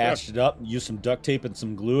 She just patched it up, used some duct tape and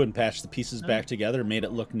some glue, and patched the pieces back together, made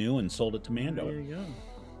it look new, and sold it to Mando. There you go.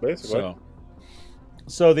 Basically.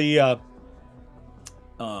 So the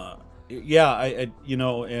I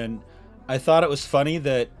and I thought it was funny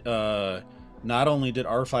that not only did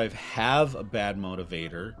R5 have a bad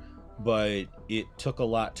motivator, but it took a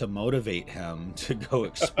lot to motivate him to go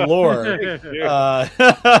explore.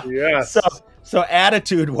 Yes. So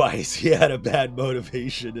attitude-wise, he had a bad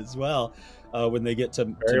motivation as well when they get to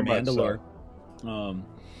Very much Mandalore.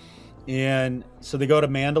 And so they go to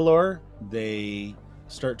Mandalore. They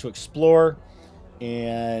start to explore,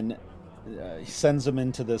 and he sends them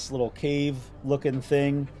into this little cave-looking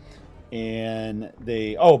thing. And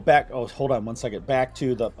hold on one second. Back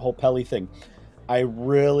to the whole Pelly thing. I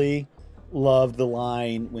really love the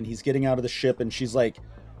line when he's getting out of the ship and she's like,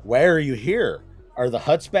 "Why are you here? Are the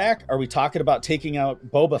Hutts back? Are we talking about taking out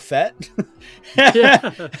Boba Fett?"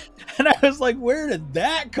 And I was like, where did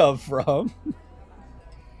that come from?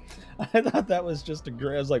 I thought that was just a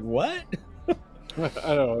great. I was like, what?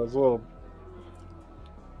 I know, it was a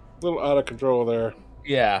little out of control there.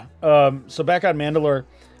 Yeah. So back on Mandalore.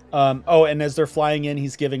 And as they're flying in,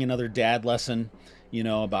 he's giving another dad lesson,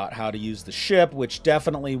 about how to use the ship, which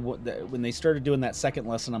definitely, when they started doing that second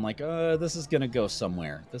lesson, I'm like, this is going to go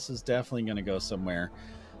somewhere. This is definitely going to go somewhere.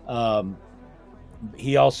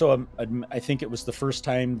 He also, I think it was the first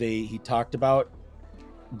time he talked about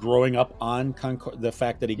growing up on the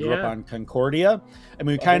fact that he grew up on Concordia. I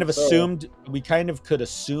mean, we kind of could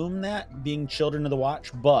assume that, being children of the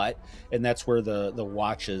Watch, and that's where the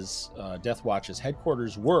Watch's, Death Watch's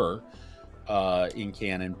headquarters were in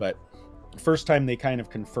canon, but first time they kind of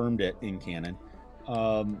confirmed it in canon.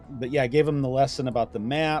 But yeah, I gave him the lesson about the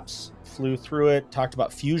maps, flew through it, talked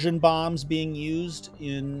about fusion bombs being used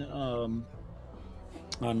on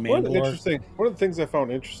Mandalore. One of the things I found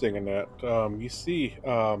interesting in that, you see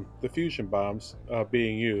the fusion bombs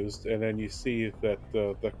being used, and then you see that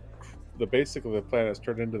the basically the planet's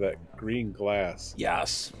turned into that green glass.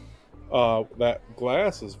 Yes. That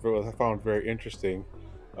glass I found very interesting.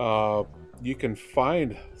 You can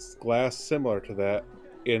find glass similar to that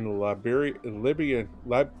in Libyan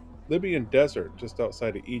desert just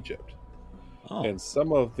outside of Egypt. Oh. And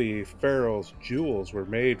some of the pharaoh's jewels were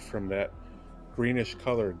made from that greenish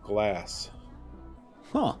colored glass.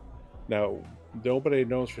 Huh. Now, nobody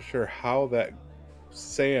knows for sure how that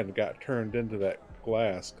sand got turned into that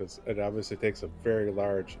glass, because it obviously takes a very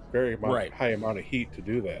high amount of heat to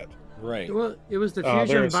do that. Right. Well, it was the They're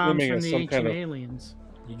fusion bombs assuming from it's the some ancient kind of- aliens.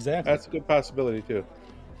 Exactly. That's a good possibility too.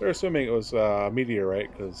 They're assuming it was a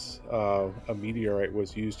meteorite, because a meteorite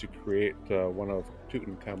was used to create one of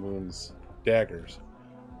Tutankhamun's daggers.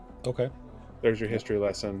 Okay. There's your history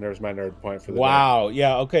lesson. There's my nerd point for the day. Wow.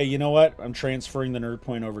 Yeah. Okay. You know what? I'm transferring the nerd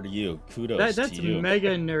point over to you. Kudos That's to you.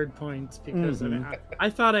 mega nerd points because I mean, I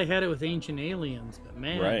thought I had it with Ancient Aliens, but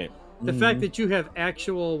man, Right. the fact that you have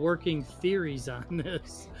actual working theories on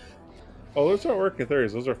this. Oh, those aren't working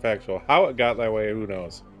theories. Those are factual. How it got that way, who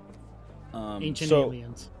knows? Ancient so,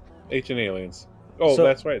 Aliens. Ancient Aliens. Oh, So-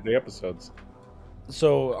 that's right. The episodes.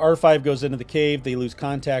 So R5 goes into the cave. They lose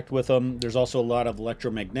contact with him. There's also a lot of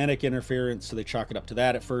electromagnetic interference, so they chalk it up to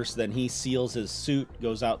that at first. Then he seals his suit,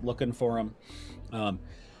 goes out looking for him.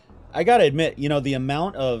 I gotta admit, you know, the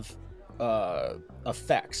amount of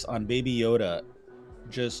effects on Baby Yoda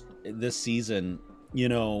just this season. You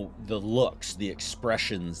know, the looks, the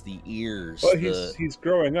expressions, the ears. Well, he's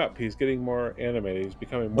growing up. He's getting more animated. He's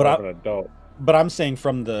becoming more But of an adult. But I'm saying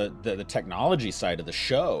from the technology side of the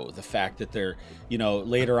show, the fact that they're, you know,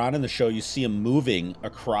 later on in the show, you see him moving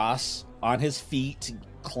across on his feet,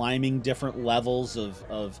 climbing different levels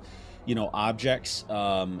of you know, objects.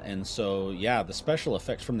 And so, yeah, the special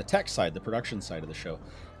effects from the tech side, the production side of the show,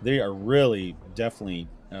 they are really definitely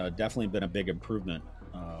been a big improvement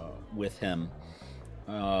with him,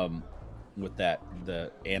 with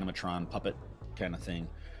the animatron puppet kind of thing.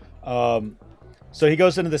 So he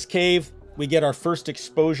goes into this cave. We get our first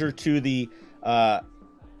exposure to the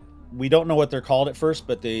we don't know what they're called at first,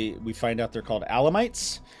 but we find out they're called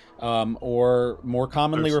Alamites, or more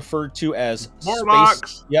commonly referred to as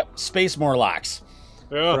Morlocks. Space Morlocks.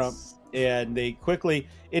 Yes. And they quickly,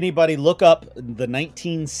 anybody look up the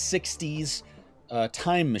 1960s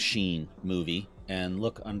Time Machine movie and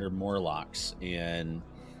look under Morlocks, and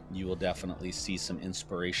you will definitely see some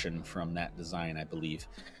inspiration from that design, I believe.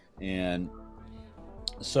 And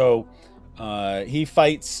so he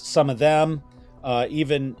fights some of them,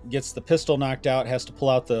 even gets the pistol knocked out, has to pull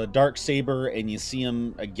out the dark saber, and you see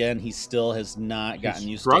him again. He still has not gotten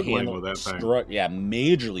used to struggling with that thing.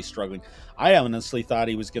 Majorly struggling. I honestly thought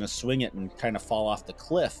he was going to swing it and kind of fall off the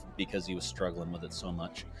cliff because he was struggling with it so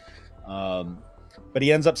much. But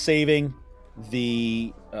he ends up saving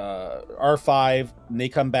the R5, and they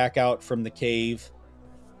come back out from the cave.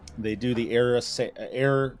 They do the air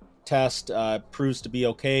test, proves to be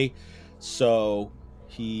okay. So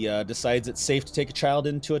he decides it's safe to take a child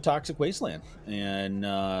into a toxic wasteland and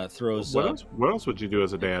throws. What else would you do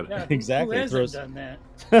as a dad? Yeah, Exactly. Who hasn't Throws- done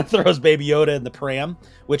that? throws Baby Yoda in the pram,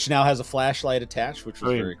 which now has a flashlight attached, which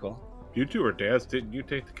was I mean, very cool. You two are dads. Didn't you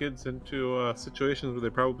take the kids into situations where they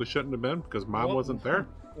probably shouldn't have been because mom Well, wasn't there?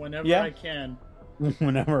 Whenever Yeah. I can.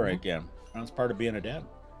 Whenever I can. That's part of being a dad.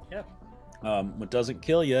 Yeah. What doesn't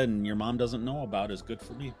kill you and your mom doesn't know about is good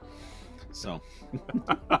for me. So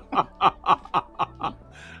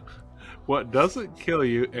What doesn't kill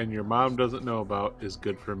you and your mom doesn't know about is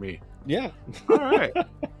good for me. yeah. All right.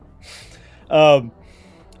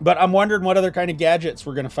 But I'm wondering what other kind of gadgets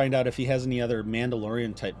we're going to find out if he has any other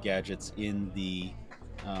Mandalorian type gadgets in the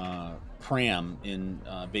pram, in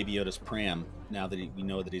Baby Yoda's pram. Now that we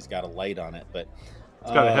know that he's got a light on it, but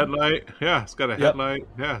It's got a headlight. Yeah, it's got a headlight.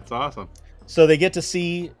 Yeah, it's awesome. So they get to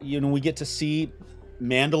see, we get to see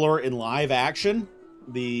Mandalore in live action,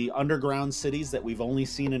 the underground cities that we've only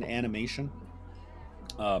seen in animation.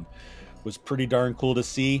 Was pretty darn cool to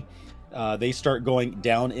see. They start going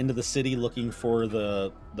down into the city looking for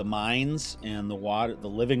the mines and the water, the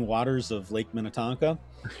living waters of Lake Minnetonka.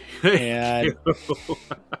 And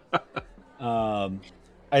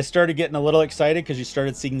I started getting a little excited because you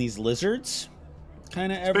started seeing these lizards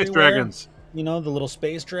kind of everywhere. Space dragons. The little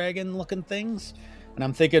space dragon looking things. And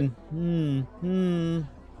I'm thinking, we're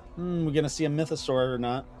going to see a mythosaur or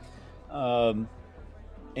not.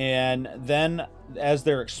 And then as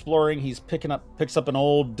they're exploring, he picks up an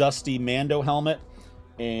old dusty Mando helmet,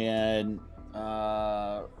 and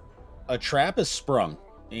a trap is sprung,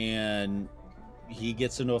 and he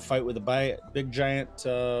gets into a fight with a big giant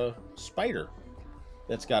spider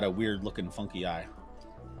that's got a weird looking funky eye.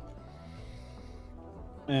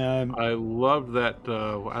 And I loved that.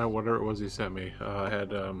 Whatever it was he sent me. Had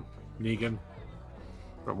Negan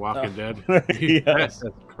from Walking Dead. Yes.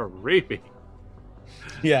 That's creepy.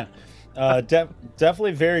 yeah,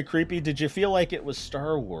 definitely very creepy. Did you feel like it was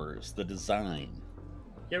Star Wars, the design?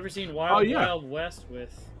 You ever seen Wild yeah. Wild West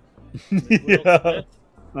with Will Smith? Uh-huh.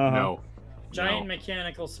 No. Giant No.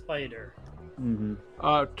 mechanical spider.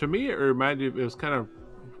 Mm-hmm. To me, it was kind of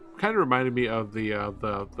reminded me of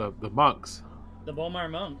the monks. The Bomar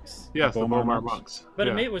monks. Yes, the Bomar Bomar monks. monks. But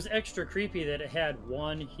Yeah. it was extra creepy that it had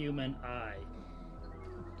one human eye.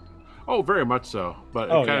 Oh, very much so. But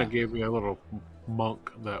it Oh, kind yeah. of gave me a little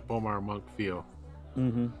that Bomar monk feel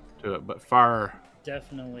Mm-hmm. to it, but far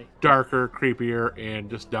Definitely. darker, creepier, and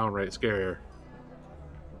just downright scarier.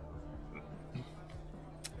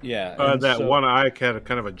 Yeah, and that so- one eye had a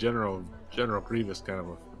kind of a General Grievous kind of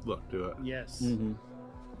a look to it. Yes. Mhm.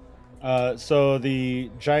 So the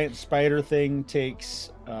giant spider thing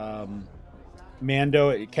takes Mando.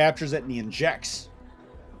 It captures it and he injects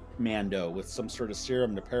Mando with some sort of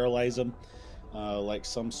serum to paralyze him, like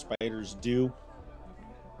some spiders do.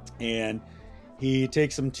 And he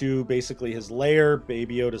takes him to basically his lair.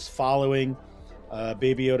 Baby Yoda's following.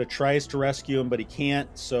 Baby Yoda tries to rescue him, but he can't.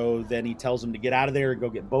 So then he tells him to get out of there and go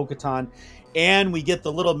get Bo-Katan. And we get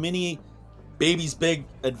the little mini Baby's Big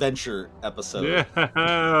Adventure episode.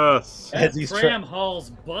 Yes. As That he's Bram hauls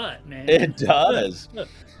butt, man. It does.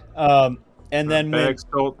 And then when, Bag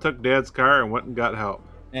took Dad's car and went and got help.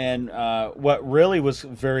 and what really was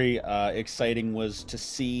very exciting was to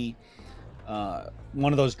see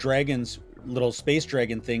one of those dragons, little space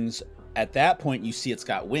dragon things. At that point, you see it's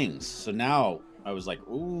got wings. So now I was like,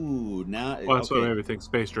 ooh, now Well, that's what okay. made me think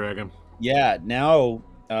Space Dragon. Yeah, now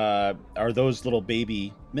are those little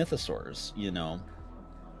baby mythosaurs,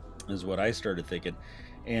 is what I started thinking.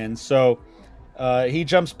 And so he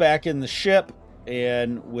jumps back in the ship,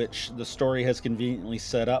 and which the story has conveniently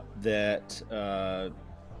set up that, the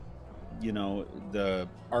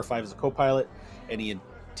R5 is a co-pilot, and he had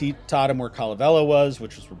taught him where Calavella was,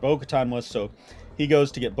 which was where Bo-Katan was. So he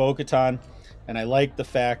goes to get Bo-Katan, and I like the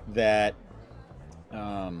fact that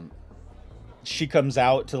she comes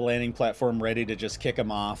out to the landing platform ready to just kick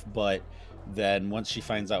him off, but then once she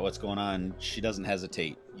finds out what's going on, she doesn't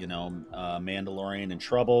hesitate. Mandalorian in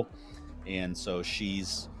trouble, and so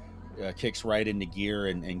she's kicks right into gear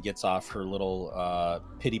and gets off her little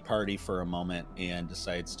pity party for a moment and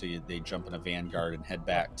decides they jump in a Vanguard and head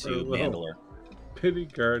back to Oh, wow. Mandalore. Pity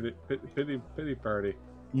party.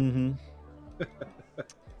 Mm-hmm.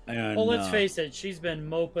 And, Well, let's face it, she's been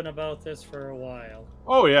moping about this for a while.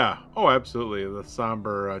 Oh yeah. Oh, absolutely. The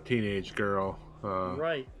somber teenage girl.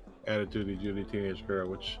 Right. Attitude Judy teenage girl,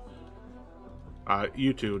 which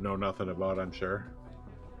you two know nothing about, I'm sure.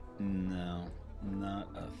 No, not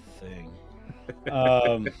a thing.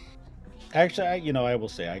 Actually, I will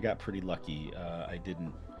say I got pretty lucky. I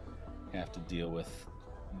didn't have to deal with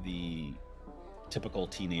the typical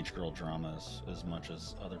teenage girl dramas as much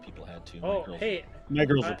as other people had to. Oh, hey, my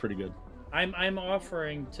girls I- are pretty good. I'm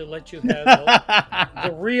offering to let you have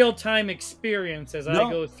the real-time experience as I No.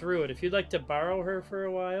 go through it. If you'd like to borrow her for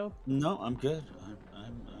a while. No, I'm good.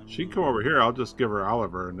 She can come over here. I'll just give her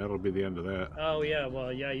Oliver, and that'll be the end of that. Oh yeah,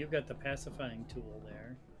 well yeah, you've got the pacifying tool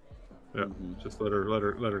there. Yeah. Mhm. Just let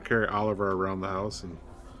her carry Oliver around the house, and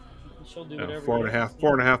She'll do you know, whatever. four you and a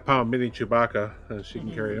want. half pound mini Chewbacca, and she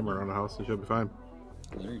can carry him around the house, and she'll be fine.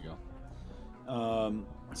 There you go.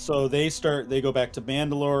 So they go back to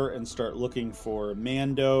Mandalore and start looking for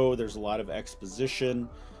Mando. There's a lot of exposition,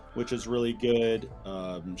 which is really good.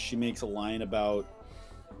 She makes a line about,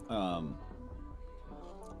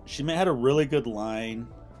 she had a really good line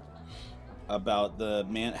about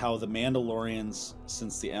how the Mandalorians,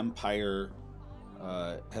 since the Empire,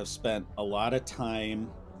 have spent a lot of time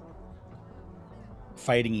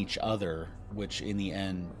fighting each other, which in the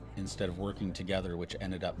end, instead of working together, which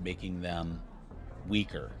ended up making them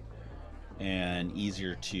weaker and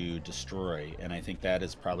easier to destroy. And I think that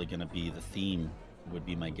is probably going to be the theme, would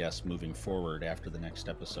be my guess, moving forward after the next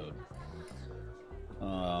episode.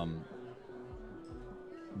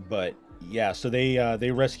 But yeah, so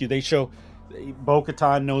they rescue. They show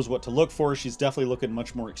Bo-Katan knows what to look for. She's definitely looking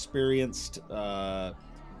much more experienced.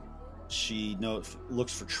 She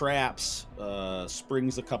looks for traps,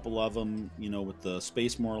 springs a couple of them, with the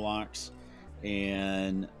space Morlocks,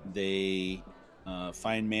 and they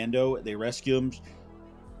find Mando. They rescue him.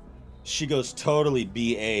 She goes totally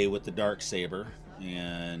BA with the Darksaber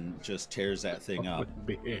and just tears that thing up.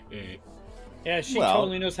 Yeah, she Well-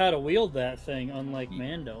 totally knows how to wield that thing, unlike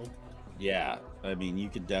Mando. Yeah, I mean, you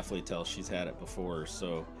could definitely tell she's had it before.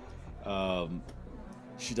 So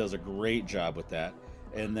she does a great job with that.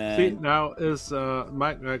 And then See, now is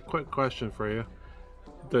my quick question for you: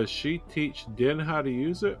 does she teach Din how to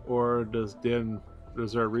use it, or is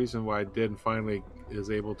there a reason why Din finally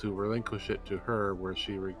is able to relinquish it to her, where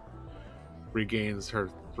she regains her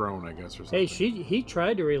throne, I guess, or something? Hey, he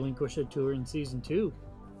tried to relinquish it to her in season 2.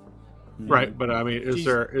 Right, but I mean, is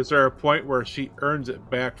there a point where she earns it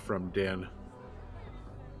back from Din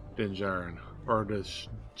Djarin, or does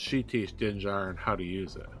she teach Din Djarin how to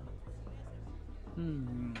use it?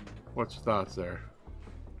 What's your thoughts there?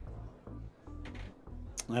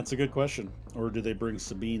 That's a good question. Or do they bring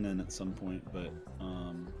Sabine in at some point? But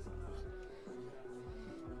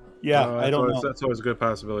yeah, I don't know. That's always a good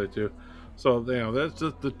possibility too. So that's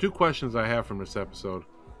just the two questions I have from this episode: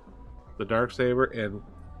 the Darksaber and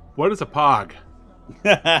what is a Pog?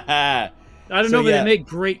 I don't know, but they make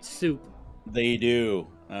great soup. They do.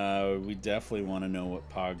 We definitely want to know what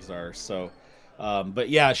pogs are. So, but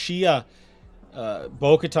yeah,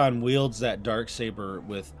 Bo-Katan wields that Darksaber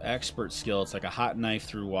with expert skill. It's like a hot knife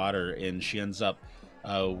through water, and she ends up.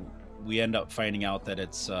 We end up finding out that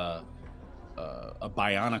it's a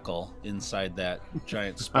bionicle inside that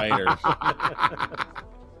giant spider.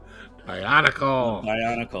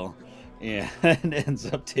 Bionicle, yeah, and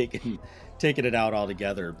ends up taking it out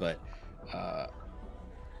altogether. But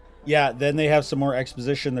yeah, then they have some more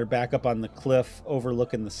exposition. They're back up on the cliff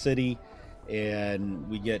overlooking the city, and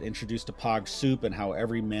we get introduced to Pog Soup and how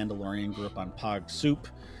every Mandalorian grew up on Pog Soup.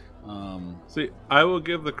 See, I will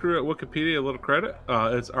give the crew at Wikipedia a little credit.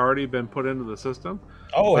 It's already been put into the system.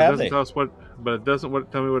 Oh, have they? Tell us what, but it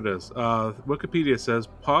doesn't tell me what it is. Wikipedia says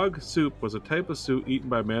Pog Soup was a type of soup eaten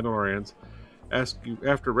by Mandalorians.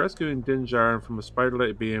 After rescuing Din Djarin from a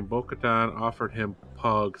spider-like being, Bo-Katan offered him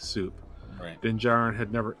Pog Soup. Right. Din Djarin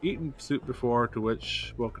had never eaten soup before, to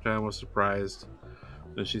which Bo-Katan was surprised.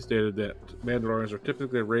 Then she stated that Mandalorians were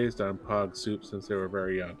typically raised on Pog Soup since they were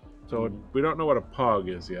very young. So we don't know what a Pog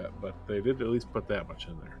is yet, but they did at least put that much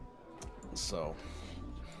in there. So,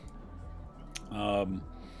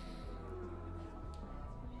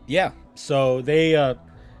 yeah. So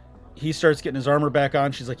he starts getting his armor back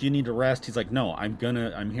on. She's like, "You need to rest." He's like, "No,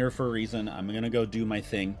 I'm here for a reason. I'm gonna go do my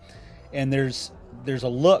thing." And there's a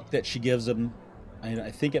look that she gives him.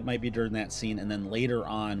 I think it might be during that scene, and then later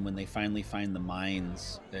on when they finally find the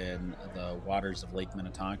mines in the waters of Lake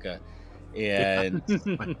Minnetonka. And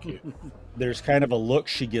there's kind of a look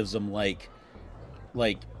she gives him, like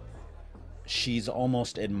she's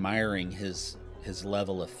almost admiring his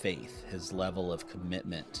level of faith, his level of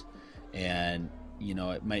commitment, and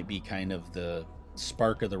it might be kind of the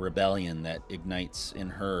spark of the rebellion that ignites in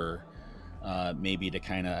her, maybe to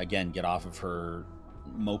kind of again get off of her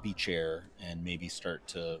mopey chair and maybe start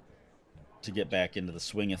to get back into the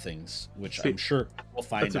swing of things, which I'm sure we'll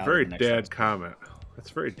find out. That's a very dad comment. That's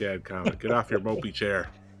a very dad comment. Get off your mopey chair.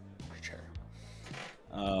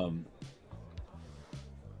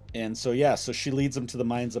 And so she leads them to the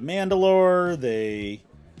mines of Mandalore. Bathe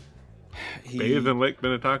in Lake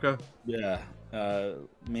Minnetonka. Yeah,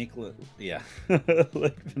 Lake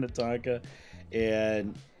Minnetonka,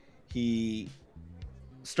 and he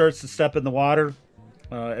starts to step in the water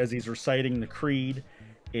as he's reciting the creed,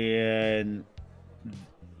 and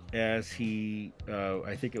as he,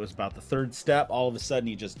 I think it was about the third step, all of a sudden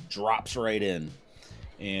he just drops right in,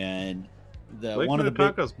 and Lake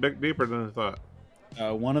Minnetonka's big deeper than I thought.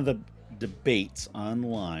 One of the debates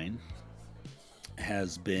online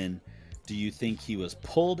has been, do you think he was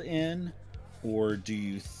pulled in, or do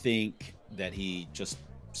you think that he just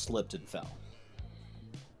slipped and fell,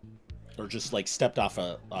 or just like stepped off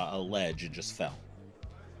a ledge and just fell?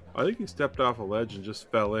 I think he stepped off a ledge and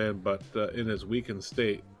just fell in, but in his weakened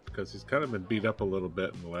state, because he's kind of been beat up a little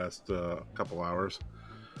bit in the last couple hours.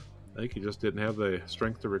 I think he just didn't have the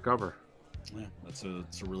strength to recover. Yeah, that's a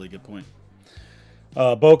really good point.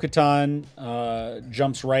 Bo-Katan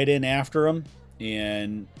jumps right in after him,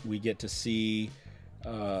 and we get to see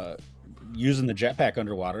using the jetpack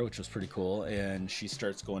underwater, which was pretty cool. And she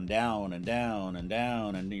starts going down and down and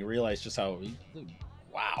down, and you realize just how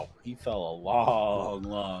he fell a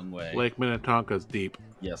long way. Lake Minnetonka's deep.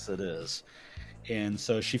 Yes, it is. And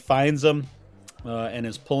so she finds him and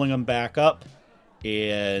is pulling him back up.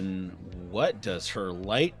 And what does her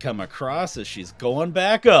light come across as she's going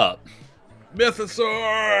back up?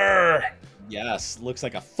 Mythosaur! Yes, looks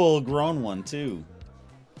like a full-grown one, too.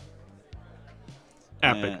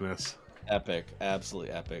 Epicness. Epic,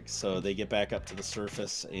 absolutely epic. So they get back up to the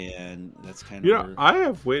surface, and that's kind of... I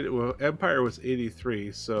have waited... Well, Empire was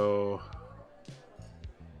 83, so...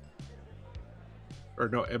 Or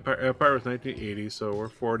no, Empire was 1980, so we're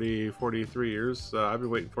 43 years. I've been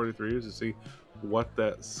waiting 43 years to see what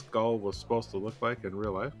that skull was supposed to look like in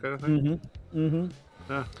real life, kind of thing.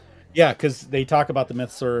 Yeah, because they talk about the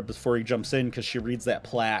Mythosaur before he jumps in, because she reads that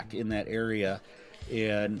plaque in that area,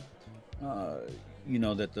 and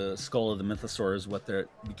that the skull of the Mythosaur is what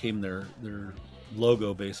became their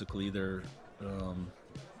logo, basically their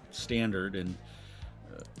standard, and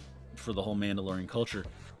for the whole Mandalorian culture.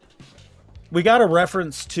 We got a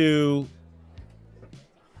reference to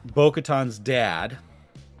Bo-Katan's dad,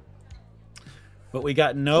 but we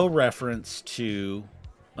got no reference to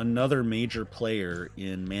another major player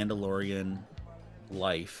in Mandalorian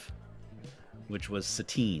life, which was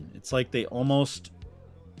Satine. It's like they almost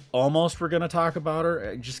were going to talk about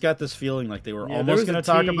her. I just got this feeling like they were almost going to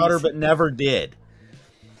talk about her, but never did.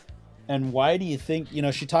 And why do you think,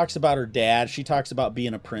 she talks about her dad, she talks about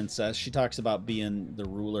being a princess, she talks about being the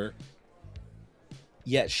ruler,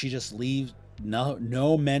 yet she just leaves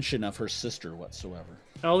no mention of her sister whatsoever.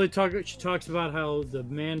 She talks about how the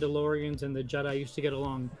Mandalorians and the Jedi used to get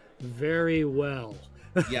along very well.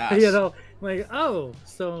 Yes. Like, oh,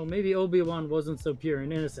 so maybe Obi-Wan wasn't so pure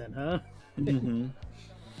and innocent, huh? Mm-hmm.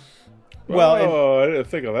 Well, I didn't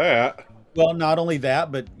think of that. Well, not only that,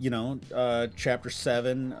 but Chapter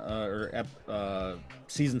 7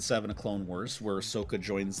 Season 7 of Clone Wars, where Ahsoka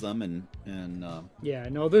joins them, and yeah,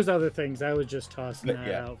 no, there's other things. I was just tossing But, that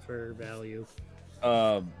yeah. out for value.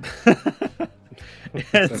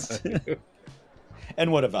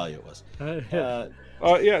 and what a value it was.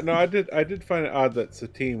 Yeah, no, I did find it odd that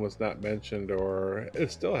Satine was not mentioned, or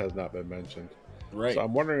it still has not been mentioned. Right. So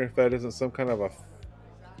I'm wondering if that isn't some kind of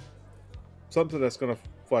something that's going to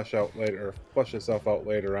flesh itself out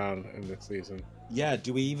later on in this season. Yeah,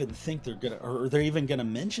 do we even think are they even gonna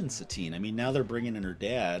mention Satine? I mean, now they're bringing in her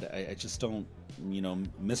dad. I just don't,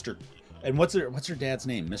 Mr. And what's her dad's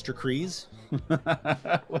name? Mr. Kreese?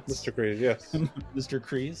 Mr. Kreese, yes. Mr.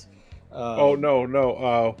 Kreese? Oh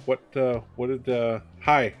no. What did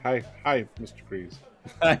hi, Mr. Kreese.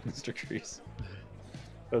 Hi, Mr. Kreese.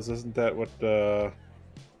 Isn't that what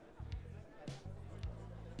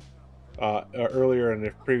earlier in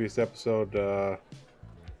the previous episode,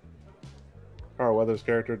 Carl Weathers'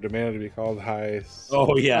 character demanded to be called High.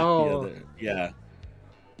 Oh yeah, Oh. yeah.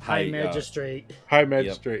 High Magistrate. High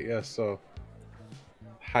Magistrate, yes. So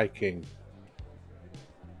High King.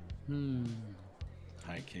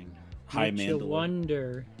 High King. High Makes you Mandalore.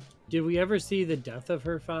 wonder, did we ever see the death of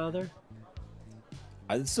her father?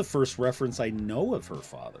 It's the first reference I know of her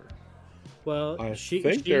father. Well, I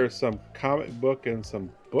think there's some comic book and some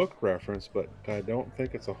book reference, but I don't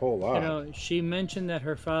think it's a whole lot. She mentioned that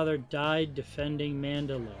her father died defending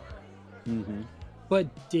Mandalore. Mm-hmm.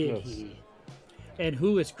 But did Yes. he? And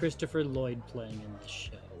who is Christopher Lloyd playing in this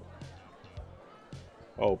show?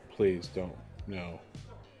 Oh, please don't. No.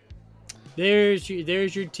 There's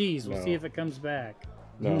your tease. We'll No. see if it comes back.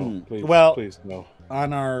 No, please. Well- please, no.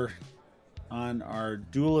 On our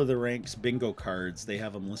Duel of the Ranks bingo cards, they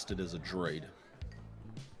have him listed as a droid,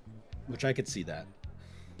 which I could see that.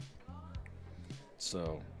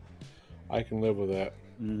 So, I can live with that.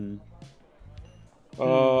 mm,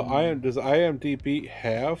 Does IMDb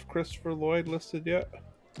have Christopher Lloyd listed yet?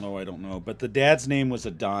 oh, I don't know, but the dad's name was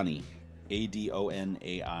Adonai,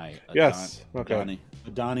 Adonai. Yes, okay.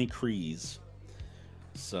 Adonai Kreese.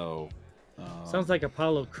 So, Sounds like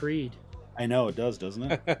Apollo Creed. I know it does, doesn't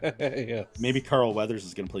it? Yes. Maybe Carl Weathers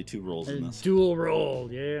is going to play two roles in A this. dual role,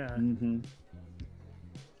 yeah. Mm-hmm.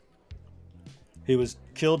 He was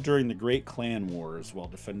killed during the Great Clan Wars while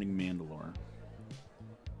defending Mandalore,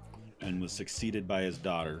 and was succeeded by his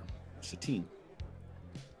daughter, Satine.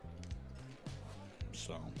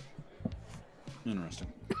 So, interesting.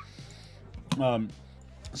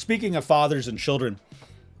 Speaking of fathers and children,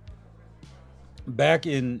 back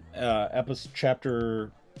in episode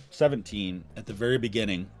chapter 17, at the very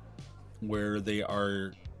beginning, where they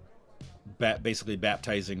are basically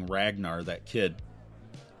baptizing Ragnar, that kid,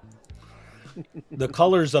 the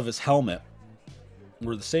colors of his helmet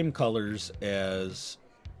were the same colors as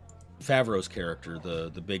Favreau's character, the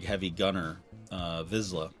big heavy gunner,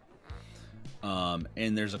 Vizsla.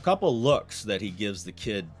 And there's a couple looks that he gives the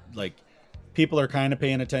kid, like people are kind of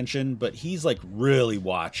paying attention, but he's like really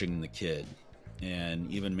watching the kid,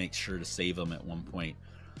 and even makes sure to save him at one point.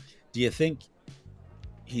 Do you think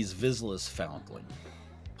he's Vizsla's foundling?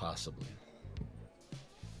 Possibly.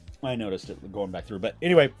 I noticed it going back through, but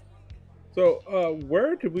anyway. So,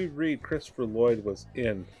 where did we read Christopher Lloyd was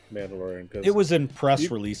in Mandalorian? 'Cause It was in press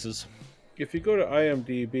releases. if you go to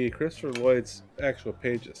IMDb, Christopher Lloyd's actual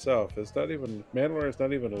page itself is not even Mandalorian's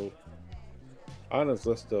not even on his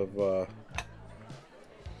list of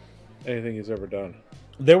anything he's ever done.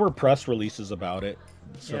 There were press releases about it.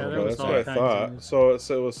 So Yeah, there Okay, was that's all what I kinds thought. of-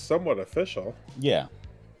 So it was somewhat official. yeah.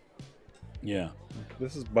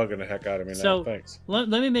 This is bugging the heck out of me now. So- Thanks. Let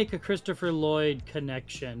me make a Christopher Lloyd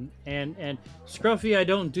connection. And Scruffy, I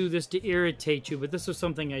don't do this to irritate you, but this was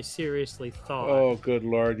something I seriously thought. Oh, good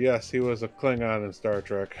lord! Yes, he was a Klingon in Star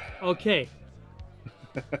Trek. Okay.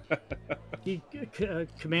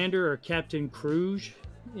 Commander or Captain Kruge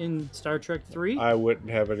in Star Trek 3. I wouldn't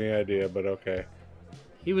have any idea, but okay.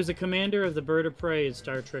 He was a commander of the Bird of Prey in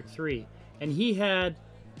Star Trek 3. And he had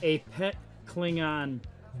a pet Klingon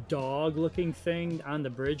dog-looking thing on the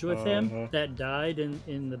bridge with him that died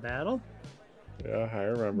in the battle. Yeah, I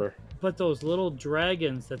remember. But those little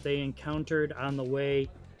dragons that they encountered on the way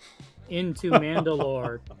into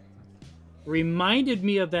Mandalore, reminded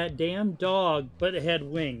me of that damn dog, but it had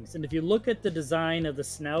wings. And if you look at the design of the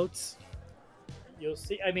snouts, you'll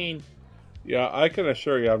see. I mean, Yeah, I can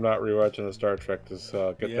assure you, I'm not rewatching the Star Trek to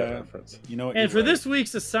get that Yeah. reference. You know what? and you're for right. this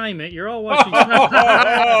week's assignment, you're all watching.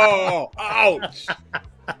 Oh, ouch!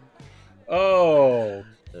 Oh,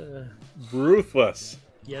 ruthless.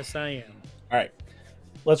 Yes, I am. All right,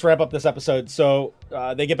 let's wrap up this episode. So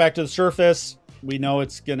they get back to the surface. We know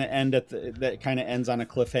it's going to end at that kind of ends on a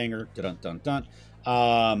cliffhanger. Dun dun dun.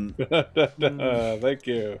 Thank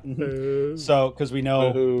you. So because we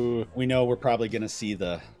know Ooh. we're probably going to see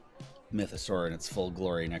the Mythosaur in its full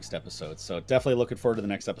glory next episode. So definitely looking forward to the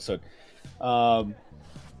next episode.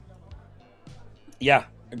 Yeah,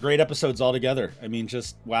 great episodes altogether. I mean,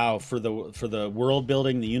 just wow for the world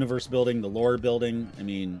building, the universe building, the lore building. I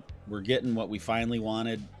mean, we're getting what we finally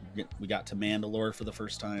wanted. We got to Mandalore for the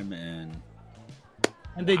first time, and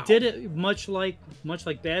they did it much like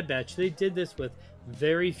Bad Batch. They did this with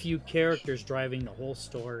very few characters driving the whole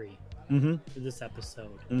story for this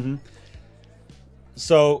episode.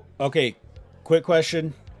 So, okay, quick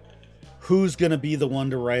question. Who's going to be the one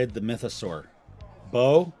to ride the Mythosaur?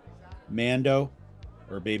 Bo, Mando,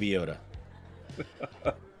 or Baby Yoda?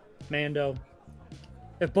 Mando.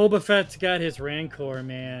 If Boba Fett's got his Rancor,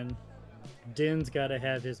 man, Din's got to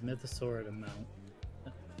have his Mythosaur to mount.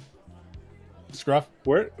 Scruff?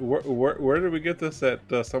 Where did we get this? That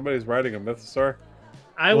somebody's riding a Mythosaur?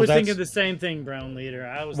 I Well, was that's- thinking the same thing, Brown Leader.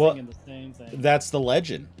 I was Well, thinking the same thing. That's the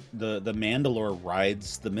legend. The Mandalore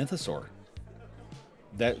rides the Mythosaur.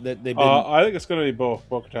 That they've been I think it's going to be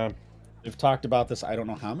Bo-Katan. they've talked about this I don't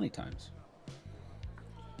know how many times.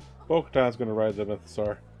 Bo-Katan's going to ride the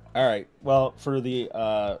Mythosaur. All right. Well, for the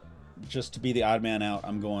just to be the odd man out,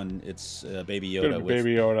 I'm going. It's Baby Yoda. Good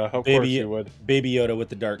Baby Yoda. Of course you would. Baby Yoda with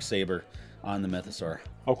the dark saber on the Mythosaur.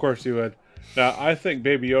 Of course you would. Now, I think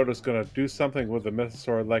Baby Yoda's going to do something with the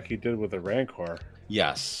Mythosaur like he did with the Rancor.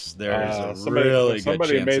 Yes, there is a Somebody really good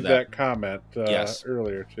somebody chance made of that. comment Yes.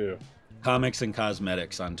 earlier, too. Comics and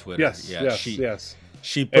Cosmetics on Twitter. Yes, Yeah, yes, she yes.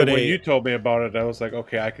 she put And when a you told me about it, I was like,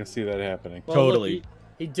 okay, I can see that happening. Well, look, totally.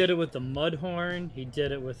 he did it with the Mudhorn. He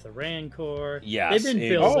did it with the Rancor. Yes, They've been it-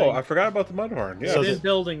 building. Oh, I forgot about the Mudhorn. Yeah. So They've been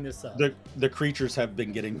building this up. the creatures have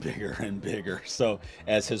been getting bigger and bigger. So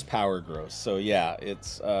as his power grows, so yeah,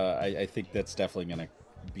 it's I think that's definitely going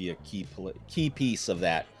to be a key piece of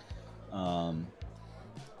that,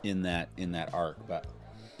 in that arc. But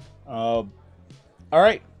all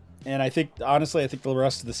right, and I think honestly, I think the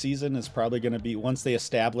rest of the season is probably going to be once they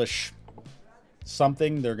establish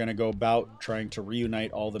something, they're going to go about trying to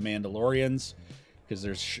reunite all the Mandalorians.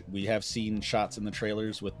 Because we have seen shots in the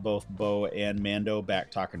trailers with both Bo and Mando back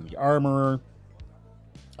talking to the armorer,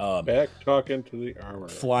 Back talking to the armor.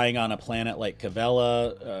 flying on a planet like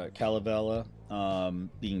Calavella,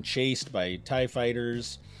 being chased by TIE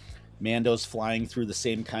fighters. Mando's flying through the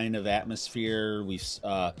same kind of atmosphere.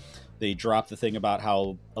 They dropped the thing about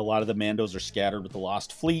how a lot of the Mandos are scattered with the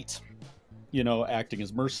Lost Fleet, acting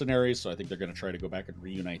as mercenaries. So I think they're going to try to go back and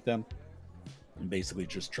reunite them, and basically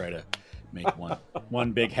just try to make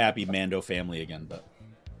one big happy Mando family again. But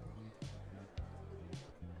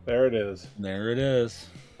There it is. there it is.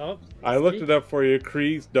 Oh, I looked it up for you.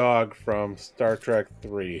 Kree's dog from Star Trek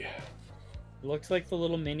 3. looks like the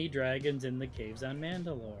little mini dragons in the caves on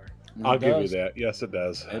Mandalore. I'll It give you does. that. Yes, it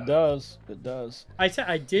does. It does. It does. I said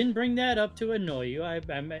I didn't bring that up to annoy you.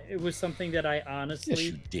 It was something that I Yes, honestly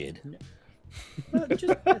you did.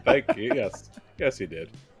 just, Thank you. Yes. Yes, he did.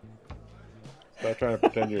 Stop trying to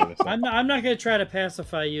pretend you're innocent. I'm not going to try to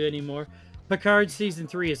pacify you anymore. Picard season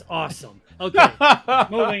 3 is awesome. Okay,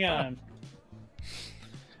 moving on.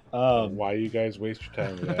 Why you guys waste your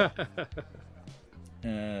time with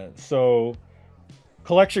that? So,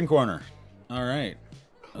 collection corner. All right.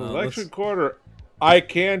 Collection quarter. I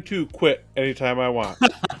can too quit anytime I want.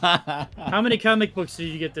 How many comic books did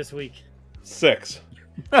you get this week? 6.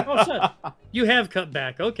 Oh, shit. You have cut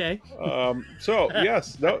back. Okay.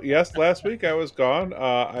 Yes, last week I was gone.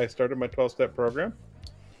 I started my 12-step program.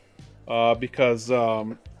 Because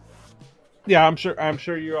I'm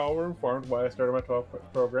sure you all were informed why I started my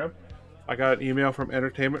 12-step program. I got an email from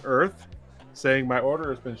Entertainment Earth saying my order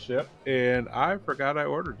has been shipped, and I forgot I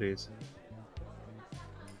ordered these.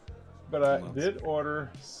 But I did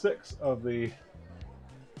order 5 of the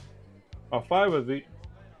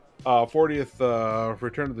 40th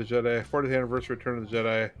Return of the Jedi, 40th anniversary Return of the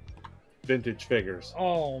Jedi vintage figures.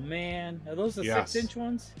 Oh man, are those the Yes. 6-inch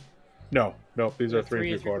ones? No, these are The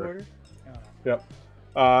 3 3 3/4. Oh. Yep.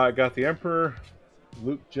 I got the Emperor,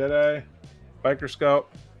 Luke Jedi, Biker Scout,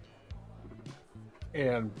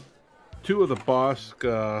 and 2 of the Bosch,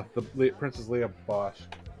 Princess Leia Bosch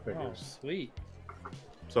Oh, figures. sweet.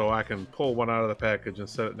 So I can pull one out of the package and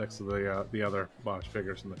set it next to the other box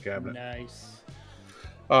figures in the cabinet. Nice.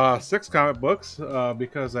 6 comic books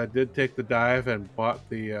because I did take the dive and bought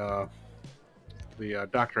the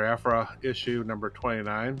Dr. Aphra issue number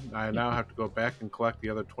 29. I now have to go back and collect the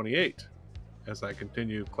other 28 as I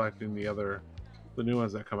continue collecting the new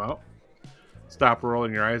ones that come out. Stop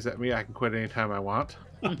rolling your eyes at me. I can quit anytime I want.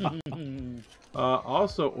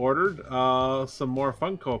 Also ordered some more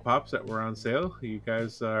Funko Pops that were on sale. You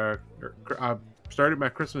guys I started my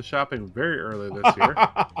Christmas shopping very early this year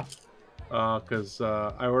because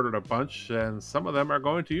I ordered a bunch, and some of them are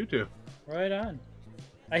going to you two. Right on.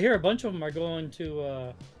 I hear a bunch of them are going to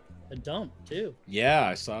a dump too. Yeah,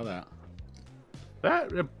 I saw that.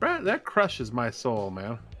 That crushes my soul,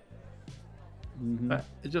 man. Mm-hmm.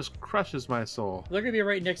 It just crushes my soul. They're gonna be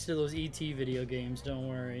right next to those ET video games. Don't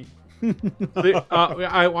worry.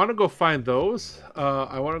 I want to go find those.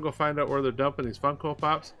 I want to go find out where they're dumping these Funko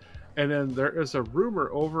Pops, and then there is a rumor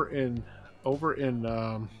over in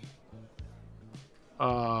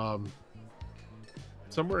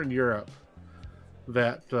somewhere in Europe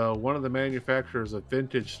that one of the manufacturers of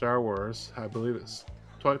vintage Star Wars, I believe it's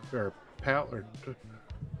Toy or Pal or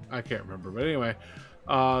I can't remember, but anyway,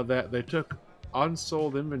 that they took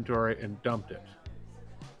unsold inventory and dumped it.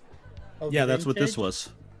 Oh, Yeah, that's what this vintage? was.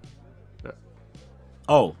 Yeah.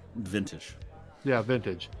 Oh, vintage. Yeah,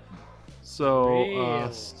 vintage. So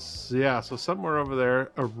Really? so somewhere over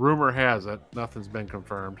there, a rumor has it, nothing's been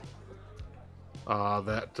confirmed,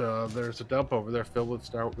 that there's a dump over there filled with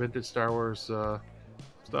vintage Star Wars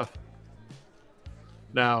stuff.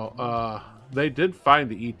 Now, they did find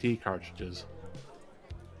the ET cartridges.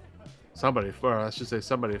 Somebody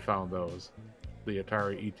found those, the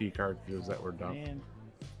Atari ET cartridges that were dumped. Man.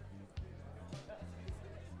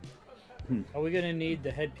 Are we gonna need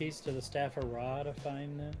the headpiece to the Staff of Ra to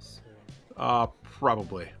find this?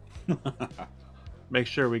 Probably. Make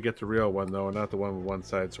sure we get the real one though, and not the one with one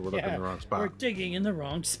side, so we're looking in the wrong We're spot. digging in the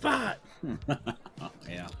wrong spot.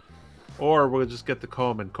 Yeah. Or we'll just get the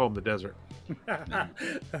comb and comb the desert.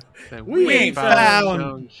 And We ain't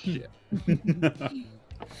found shit.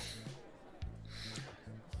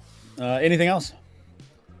 Anything else?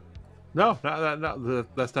 No,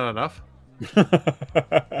 that's not enough.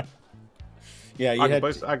 Yeah, you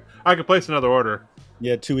I can place another order.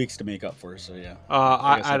 had 2 weeks to make up for, so yeah.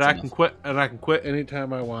 I guess that's can enough. quit, and I can quit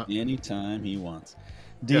anytime I want. Anytime he wants.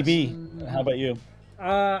 DB, how about you?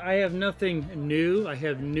 I have nothing new. I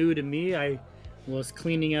have new to me. I was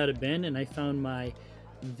cleaning out a bin and I found my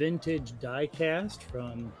vintage die cast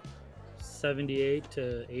from 78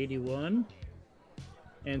 to 81.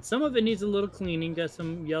 And some of it needs a little cleaning, got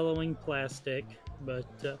some yellowing plastic, but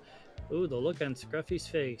ooh, the look on Scruffy's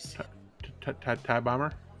face. Tie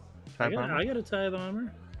bomber. I got a tie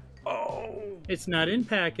bomber. Oh, It's not in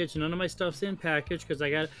package. None of my stuff's in package because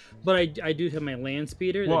I got. But I do have my land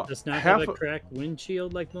speeder Well, that does not half have a of- cracked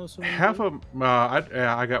windshield like most of them. half do. of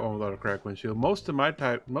I got one without a cracked windshield. Half of my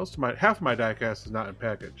diecast is not in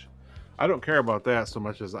package. I don't care about that so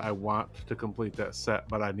much as I want to complete that set,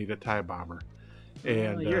 but I need a tie bomber.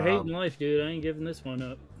 And Oh, you're hating life, dude. I ain't giving this one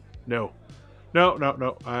up. No.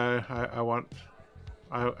 I want.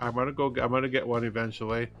 I'm gonna get one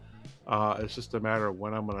eventually. It's just a matter of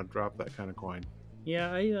when I'm gonna drop that kind of coin.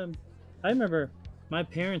 Yeah, I remember my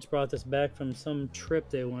parents brought this back from some trip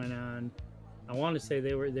they went on. I want to say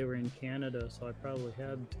they were in Canada, so I probably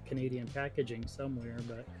have Canadian packaging somewhere.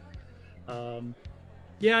 But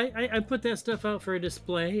yeah, I put that stuff out for a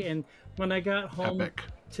display, and when I got home Epic.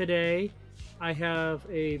 today, I have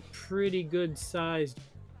a pretty good sized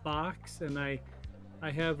box, and I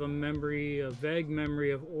have a vague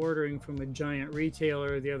memory of ordering from a giant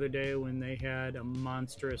retailer the other day when they had a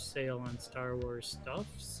monstrous sale on Star Wars stuff.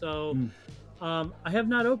 So I have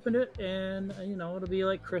not opened it, and it'll be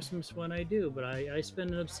like Christmas when I do. But I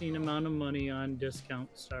spent an obscene amount of money on discount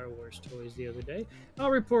Star Wars toys the other day.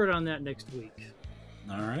 I'll report on that next week.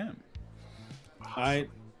 All right.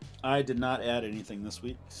 I did not add anything this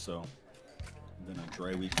week, so been a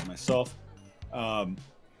dry week for myself.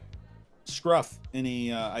 Scruff, any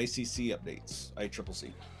ICC updates?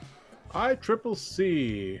 ICCC.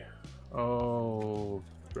 ICCC. Oh,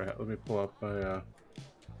 right. Let me pull up my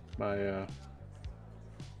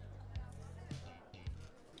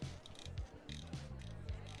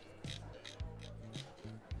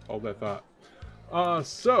hold that thought.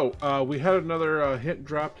 So we had another hint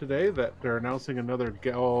drop today that they're announcing another.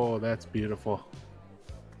 Oh, that's beautiful.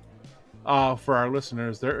 For our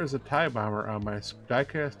listeners, there is a tie bomber on my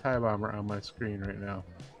diecast tie bomber on my screen right now,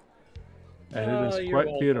 and Oh, it is you're quite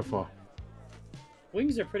welcome. beautiful.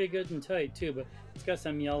 Wings are pretty good and tight too, but It's got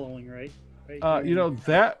some yellowing, right? You know,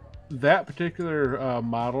 that particular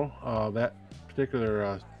model, that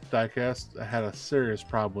particular diecast had a serious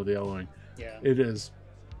problem with yellowing. Yeah. It is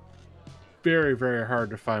very, very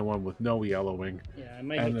hard to find one with no yellowing. Yeah, I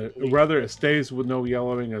might And have to delete whether it stays with no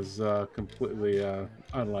yellowing is completely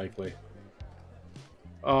unlikely.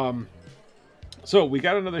 So we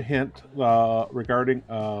got another hint regarding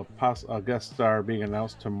a guest star being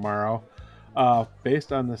announced tomorrow.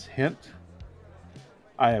 Based on this hint,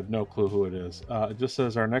 I have no clue who it is. It just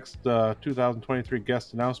says our next 2023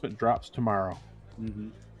 guest announcement drops tomorrow. Mm-hmm.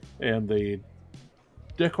 And the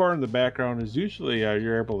decor in the background is usually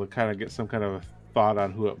you're able to kind of get some kind of a thought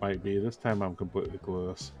on who it might be. This time I'm completely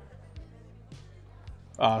clueless.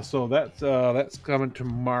 So that's coming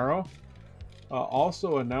tomorrow.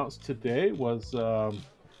 Also announced today was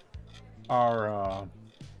our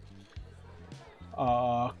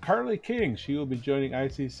Carly King. She will be joining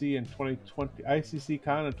ICC in 2020, ICC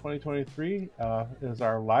Con in 2023 as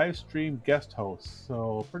our live stream guest host.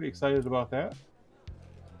 So pretty excited about that.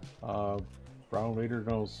 Brown Raider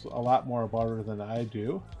knows a lot more about her than I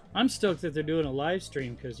do. I'm stoked that they're doing a live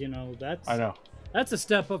stream because I know. that's a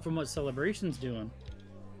step up from what Celebration's doing.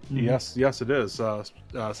 Yes, it is.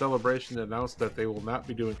 Celebration announced that they will not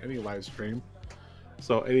be doing any live stream.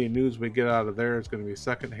 So any news we get out of there is going to be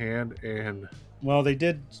secondhand and Well, they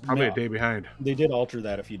did probably a day behind. They did alter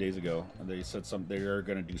that a few days ago. They said they are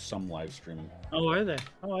going to do some live streaming. Oh, are they?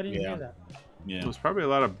 Oh, I didn't Yeah. hear that. Yeah, There's probably a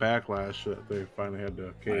lot of backlash that they finally had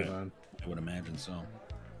to cave on. I would imagine so.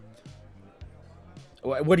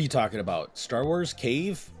 What are you talking about? Star Wars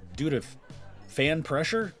cave due to fan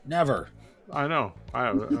pressure? Never. I know.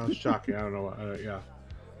 I was shocking. I don't know. Yeah.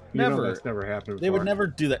 You Never. know that's never happened before. They would never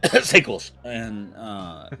do that. Sequels. And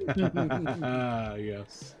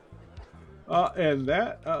yes. And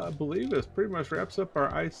that, I believe, is pretty much wraps up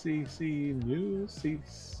our ICC news.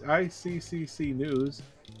 ICCC news.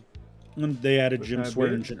 they added Jim that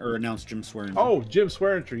Swearingen, or announced Jim Swearingen. Oh, Jim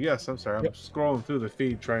Swearingen. Yes, I'm sorry. I'm Yep. scrolling through the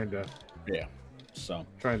feed trying to yeah. So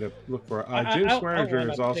look for. I Jim wanna Swearingen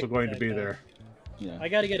is also pick going to that be guy. there. yeah. I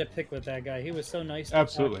got to get a pic with that guy. He was so nice to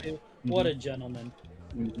Absolutely. talk to. What a gentleman.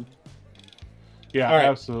 Yeah, All right.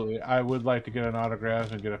 absolutely. I would like to get an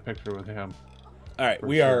autograph and get a picture with him. All right, For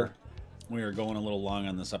we sure. are going a little long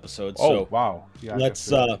on this episode. Oh, So wow. Yeah, I let's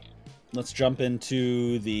guess so. let's jump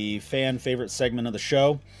into the fan favorite segment of the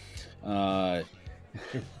show. I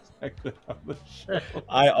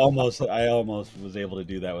almost was able to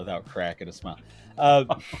do that without cracking a smile.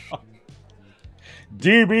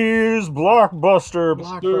 DB's blockbuster.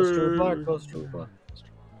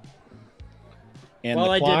 And Well,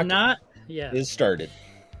 the I clock did not. Yeah. is started.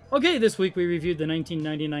 Okay, this week we reviewed the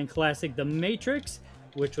 1999 classic The Matrix,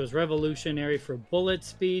 which was revolutionary for bullet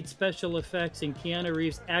speed, special effects, and Keanu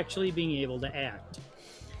Reeves actually being able to act.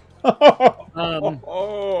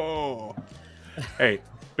 Hey,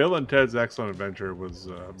 Bill and Ted's Excellent Adventure was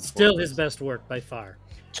Still his best work by far.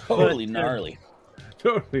 Totally But, gnarly.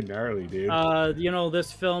 totally gnarly, dude.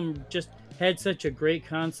 This film just had such a great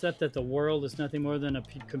concept that the world is nothing more than a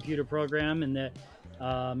computer program, and that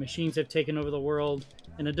machines have taken over the world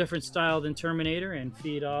in a different style than Terminator and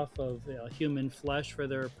feed off of human flesh for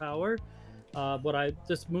their power.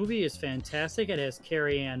 This movie is fantastic. It has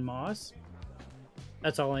Carrie Ann Moss.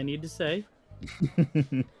 That's all I need to say.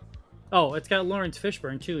 Oh, it's got Lawrence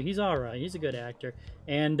Fishburne too. He's all right. He's a good actor.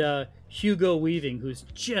 And Hugo Weaving, who's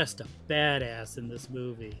just a badass in this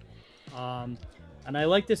movie. And I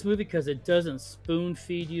like this movie because it doesn't spoon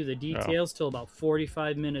feed you the details till about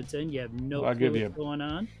 45 minutes in. You have no I'll clue give you what's going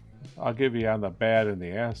on. I'll give you on the bad and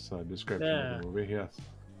the ass description Yeah. of the movie. Yes.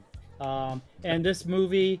 And this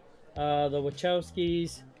movie, the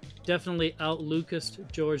Wachowskis definitely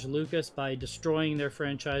out-Lucased George Lucas by destroying their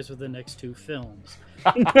franchise with the next two films.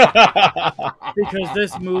 Because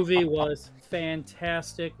this movie was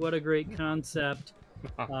fantastic. What a great concept.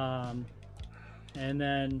 And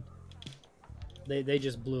then they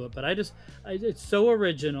just blew it. But it's so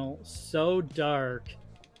original, so dark,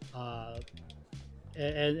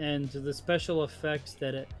 and the special effects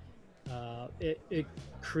that it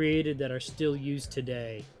created that are still used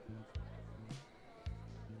today.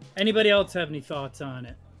 Anybody else have any thoughts on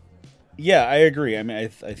it? Yeah, I agree. I mean, I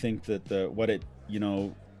think that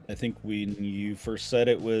I think when you first said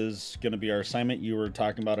it was going to be our assignment, you were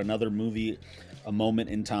talking about another movie, a moment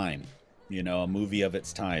in time, a movie of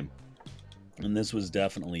its time. And this was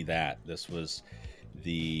definitely that. This was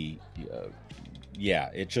it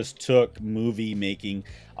just took movie making,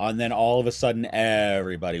 and then all of a sudden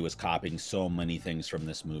everybody was copying so many things from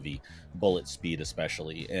this movie, bullet speed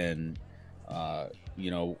especially. And,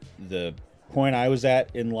 the point I was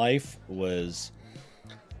at in life was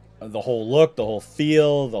the whole look, the whole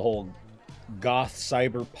feel, the whole goth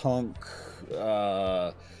cyberpunk,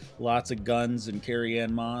 lots of guns and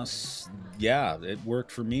Carrie-Anne Moss. Yeah, it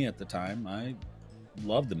worked for me at the time. I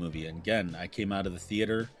loved the movie. And again, I came out of the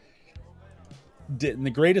theater. And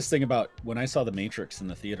the greatest thing about when I saw The Matrix in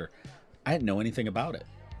the theater, I didn't know anything about it.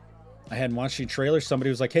 I hadn't watched any trailers. Somebody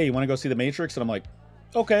was like, hey, you want to go see The Matrix? And I'm like,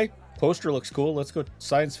 okay, poster looks cool. Let's go.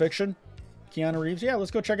 Science fiction. Keanu Reeves. Yeah,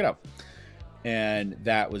 let's go check it out. And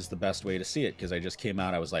that was the best way to see it, because I just came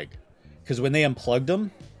out. I was like, because when they unplugged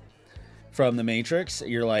him from The Matrix,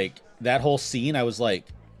 you're like, that whole scene, I was like,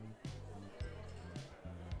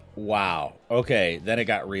 wow. Okay, then it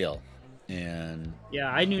got real. And yeah,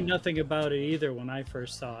 I knew nothing about it either when I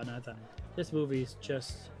first saw it, and I thought, this movie is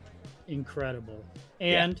just incredible.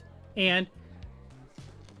 And it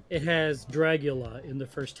has Dragula in the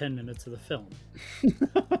first 10 minutes of the film.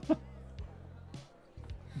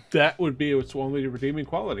 That would be its only redeeming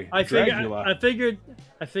quality. I Dragula.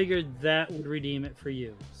 figured that would redeem it for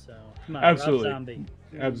you. So come on, Absolutely. Rob Zombie.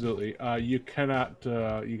 Absolutely. You cannot.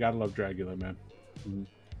 You gotta love Dragula,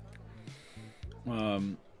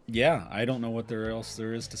 man. Yeah, I don't know what else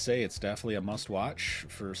there is to say. It's definitely a must-watch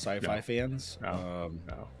for sci-fi fans. No.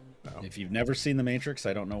 If you've never seen The Matrix,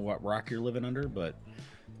 I don't know what rock you're living under, but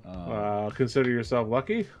Consider yourself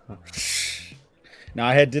lucky. now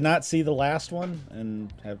I did not see the last one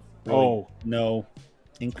and have really no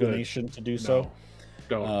inclination to do so.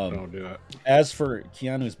 Don't do it. As for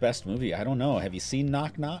Keanu's best movie, I don't know. Have you seen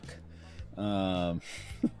Knock Knock?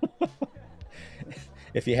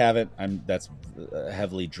 If you haven't, that's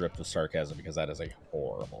heavily dripped with sarcasm, because that is a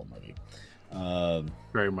horrible movie.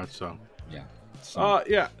 Very much so. Yeah. So,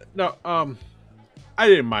 I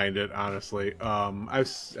didn't mind it, honestly.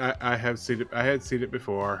 I have seen it. I had seen it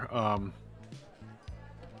before.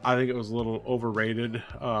 I think it was a little overrated.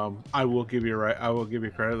 I will give you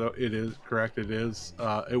credit, though. It is correct. It is.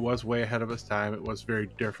 It was way ahead of its time. It was very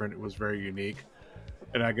different. It was very unique,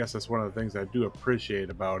 and I guess that's one of the things I do appreciate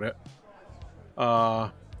about it. I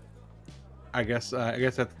guess at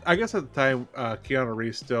the time, Keanu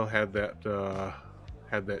Reeves still had that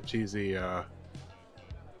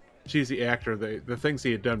cheesy actor. The things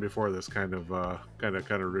he had done before this kind of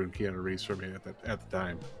ruined Keanu Reeves for me at the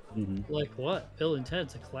time. mm-hmm. Like what? Bill and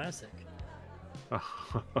Ted's a classic.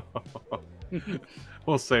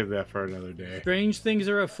 We'll save that for another day. Strange things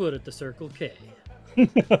are afoot at the Circle K.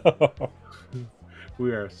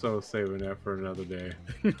 We are so saving that for another day.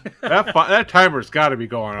 That timer's got to be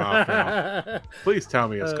going off now. Please tell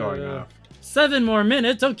me it's going off. 7 more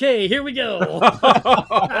minutes. Okay, here we go.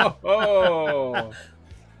 Oh.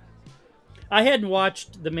 I hadn't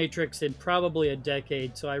watched The Matrix in probably a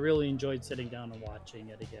decade, so I really enjoyed sitting down and watching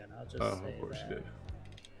it again. I'll just say Of course that. you did.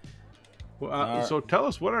 Well, so tell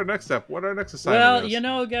us what our next step, what our next Well, assignment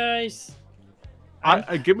is. Guys,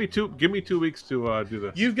 Give me 2 weeks to do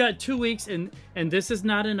this. you've got 2 weeks, and this is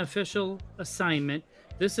not an official assignment.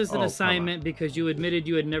 This is an assignment because you admitted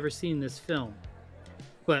you had never seen this film.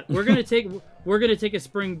 But we're gonna take a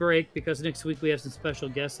spring break because next week we have some special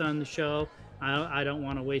guests on the show. I don't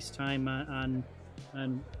want to waste time on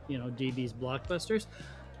DB's blockbusters.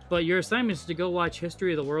 But your assignment is to go watch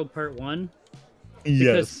History of the World Part 1.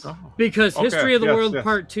 Yes. Because Okay, History of the yes, World yes.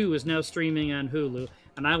 Part 2 is now streaming on Hulu,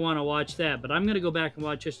 and I want to watch that. But I'm going to go back and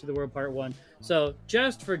watch History of the World Part 1. So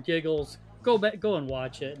just for giggles, go and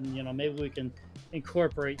watch it, and maybe we can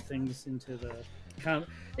incorporate things into the.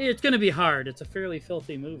 It's going to be hard. It's a fairly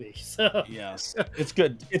filthy movie, so Yes. It's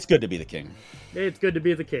good. It's good to be the king. it's good to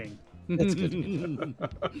be the king. It's good to be the king.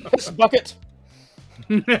 This bucket.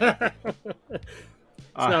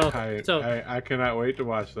 I cannot wait to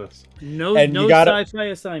watch this. No And you gotta- sci-fi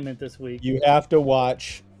assignment this week. You have to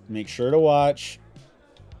watch. Make sure to watch.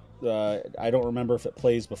 I don't remember if it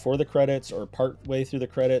plays before the credits or part way through the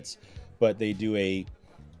credits, but they do a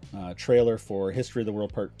trailer for History of the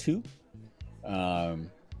World Part 2.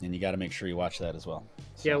 And you got to make sure you watch that as well.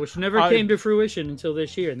 So, Yeah, which never came to fruition until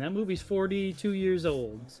this year, and that movie's 42 years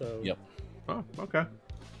old. So Yep. Oh, okay.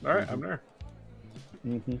 All right, I'm there.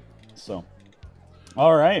 Mm-hmm. So,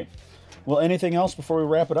 all right. Well, anything else before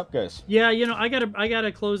we wrap it up, guys? Yeah, I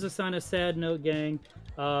gotta close this on a sad note, gang.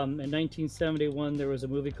 In 1971, there was a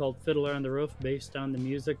movie called Fiddler on the Roof, based on the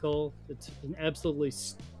musical. It's an absolutely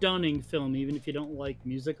stunning film, even if you don't like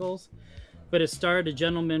musicals. But it starred a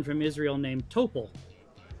gentleman from Israel named Topol,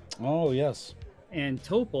 Oh, yes. and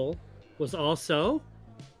Topol was also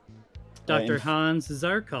Dr. Hans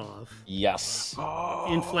Zarkov Yes.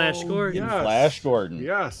 in Flash Gordon. Yes. Flash Gordon.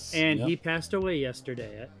 Yes. And Yep. he passed away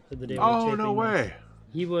yesterday. The day we're Oh, taping no this. way.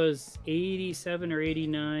 he was 87 or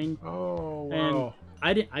 89. Oh, And wow.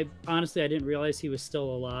 I honestly didn't realize he was still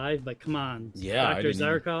alive, but come on, Yeah, I Dr. didn't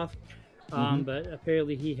either. Zarkov. But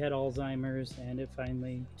apparently he had Alzheimer's, and it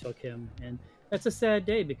finally took him. And that's a sad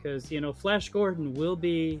day because, Flash Gordon will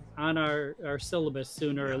be on our syllabus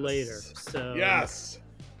sooner or later. So Yes.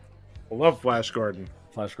 I love Flash Gordon.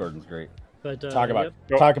 Flash Gordon's great. But Talk about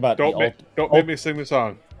yep. Don't make me sing the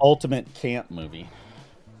song. ultimate camp movie.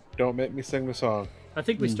 Don't make me sing the song. I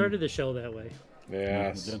think we started the show that way.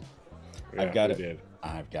 Yes. Yeah, Yeah, I've got we it. did.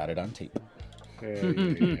 I've got it on tape. Yeah.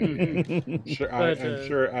 Sure, But, I'm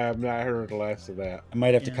sure I have not heard the last of that. I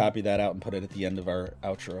might have to Yeah. copy that out and put it at the end of our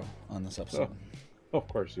outro on this episode. Of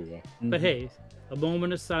course you will. But hey, a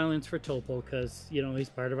moment of silence for Topol because, he's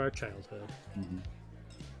part of our childhood.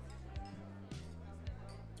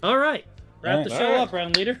 All right. Wrap the All show right. up,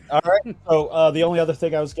 Round Leader. All right. So the only other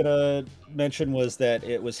thing I was going to mention was that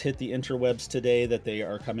it was hit the interwebs today that they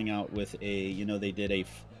are coming out with they did a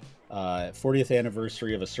 40th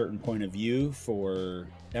anniversary of A Certain Point of View for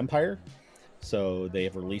Empire. So they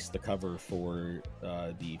have released the cover for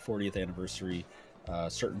the 40th anniversary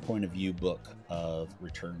Certain Point of View book of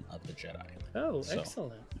Return of the Jedi. Oh, So-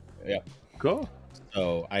 excellent. Yeah. Cool.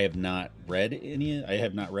 So I have not read any. I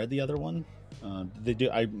have not read the other one. They do.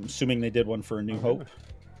 I'm assuming they did one for A New Hope.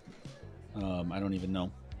 I don't even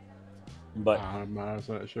know. But I'm not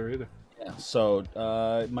sure either. yeah, so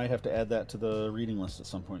might have to add that to the reading list at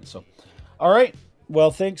some point. So, all right.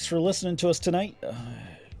 Well, thanks for listening to us tonight.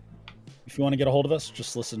 If you want to get a hold of us,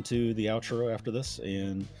 just listen to the outro after this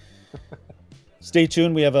and stay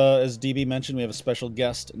tuned. We have as DB mentioned, we have a special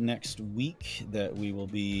guest next week that we will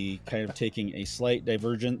be kind of taking a slight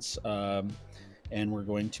divergence, and we're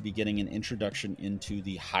going to be getting an introduction into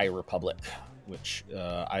the High Republic, which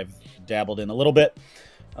I've dabbled in a little bit,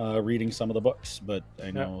 reading some of the books, but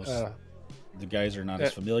I know the guys are not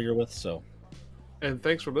as familiar with. So, and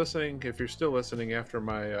thanks for listening. If you're still listening after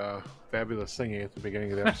my fabulous singing at the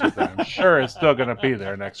beginning of the episode, then I'm sure it's still going to be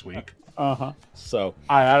there next week. So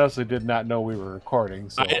I honestly did not know we were recording,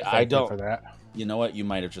 so I thank don't- you for that. you know what? You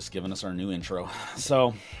might have just given us our new intro.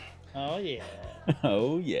 So, Oh, yeah.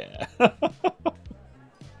 oh yeah. All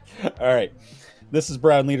right. This is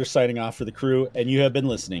Brown Leader signing off for the crew, and you have been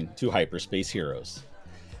listening to Hyperspace Heroes.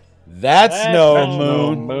 That's no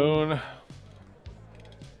moon. Moon.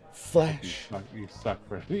 Flash. You suck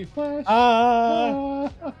for Flash.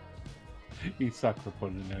 You suck for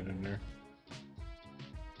putting that in there.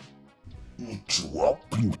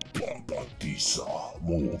 Dropping Pampatisa,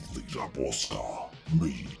 Movlira Bosca,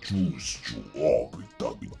 me choose to orbit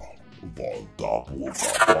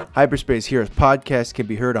Hyperspace Heroes podcast can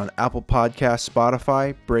be heard on Apple Podcasts,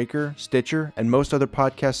 Spotify, Breaker, Stitcher, and most other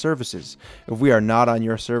podcast services. If we are not on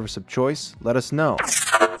your service of choice, let us know.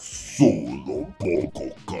 Solo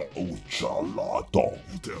Bogoka Uchala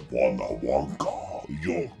Dovde Wana Wanka,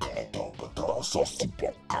 Yoka Takata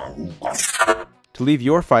Sasipaka. To leave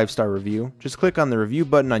your 5-star review, just click on the review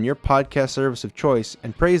button on your podcast service of choice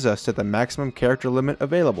and praise us to the maximum character limit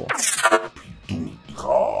available.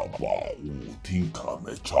 Kaba Utinka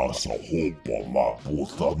Mechasa Hopa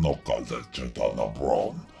Mapusa Nokalechetana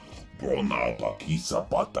Bron, Bronaba Kisa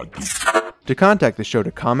Patakisa. To contact the show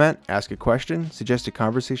to comment, ask a question, suggest a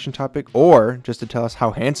conversation topic, or just to tell us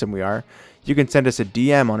how handsome we are, you can send us a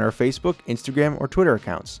DM on our Facebook, Instagram, or Twitter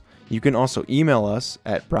accounts. You can also email us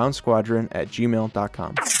at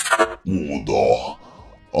brownsquadron@gmail.com. Uda.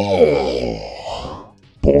 Oh.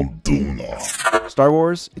 Pontuna. Star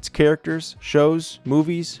Wars, its characters, shows,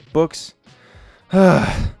 movies, books,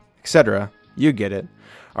 etc. You get it.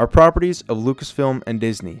 Are properties of Lucasfilm and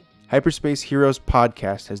Disney. Hyperspace Heroes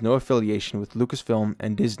podcast has no affiliation with Lucasfilm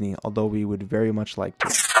and Disney, although we would very much like to.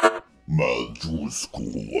 Majusku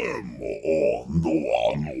emo no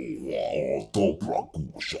ano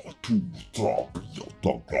dobrakusha tu trapio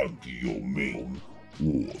takandio meon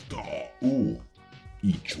oda o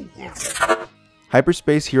ichuga.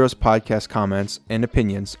 Hyperspace Heroes podcast comments and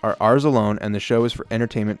opinions are ours alone, and the show is for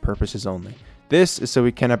entertainment purposes only. This is so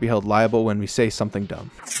we cannot be held liable when we say something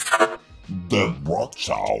dumb. Debra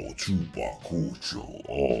chao chuba kucho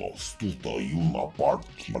o stuta yuna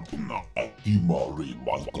parkina atimari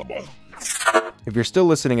malkaba. If you're still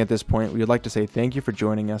listening at this point, we would like to say thank you for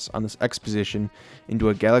joining us on this exposition into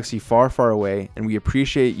a galaxy far, far away, and we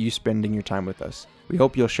appreciate you spending your time with us. We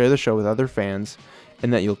hope you'll share the show with other fans,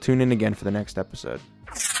 and that you'll tune in again for the next episode.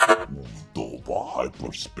 Doba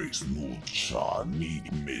hyperspace nucha ni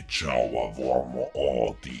me chawa vormo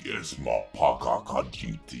odi esma pakaka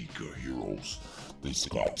jitika heroes. This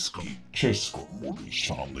ski chesko muri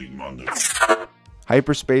shani manu.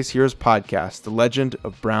 Hyperspace Heroes podcast, the legend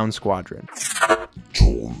of Brown Squadron.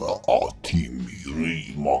 Chona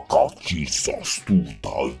atimiri makachisa stuta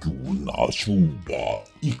yuna shuba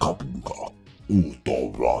ikabunga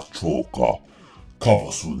utora choka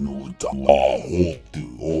kavasunuta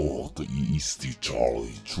ahote isti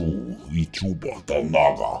Charlie chu ichuba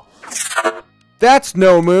tanaga. That's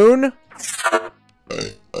no moon!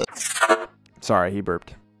 Sorry, he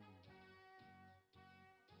burped.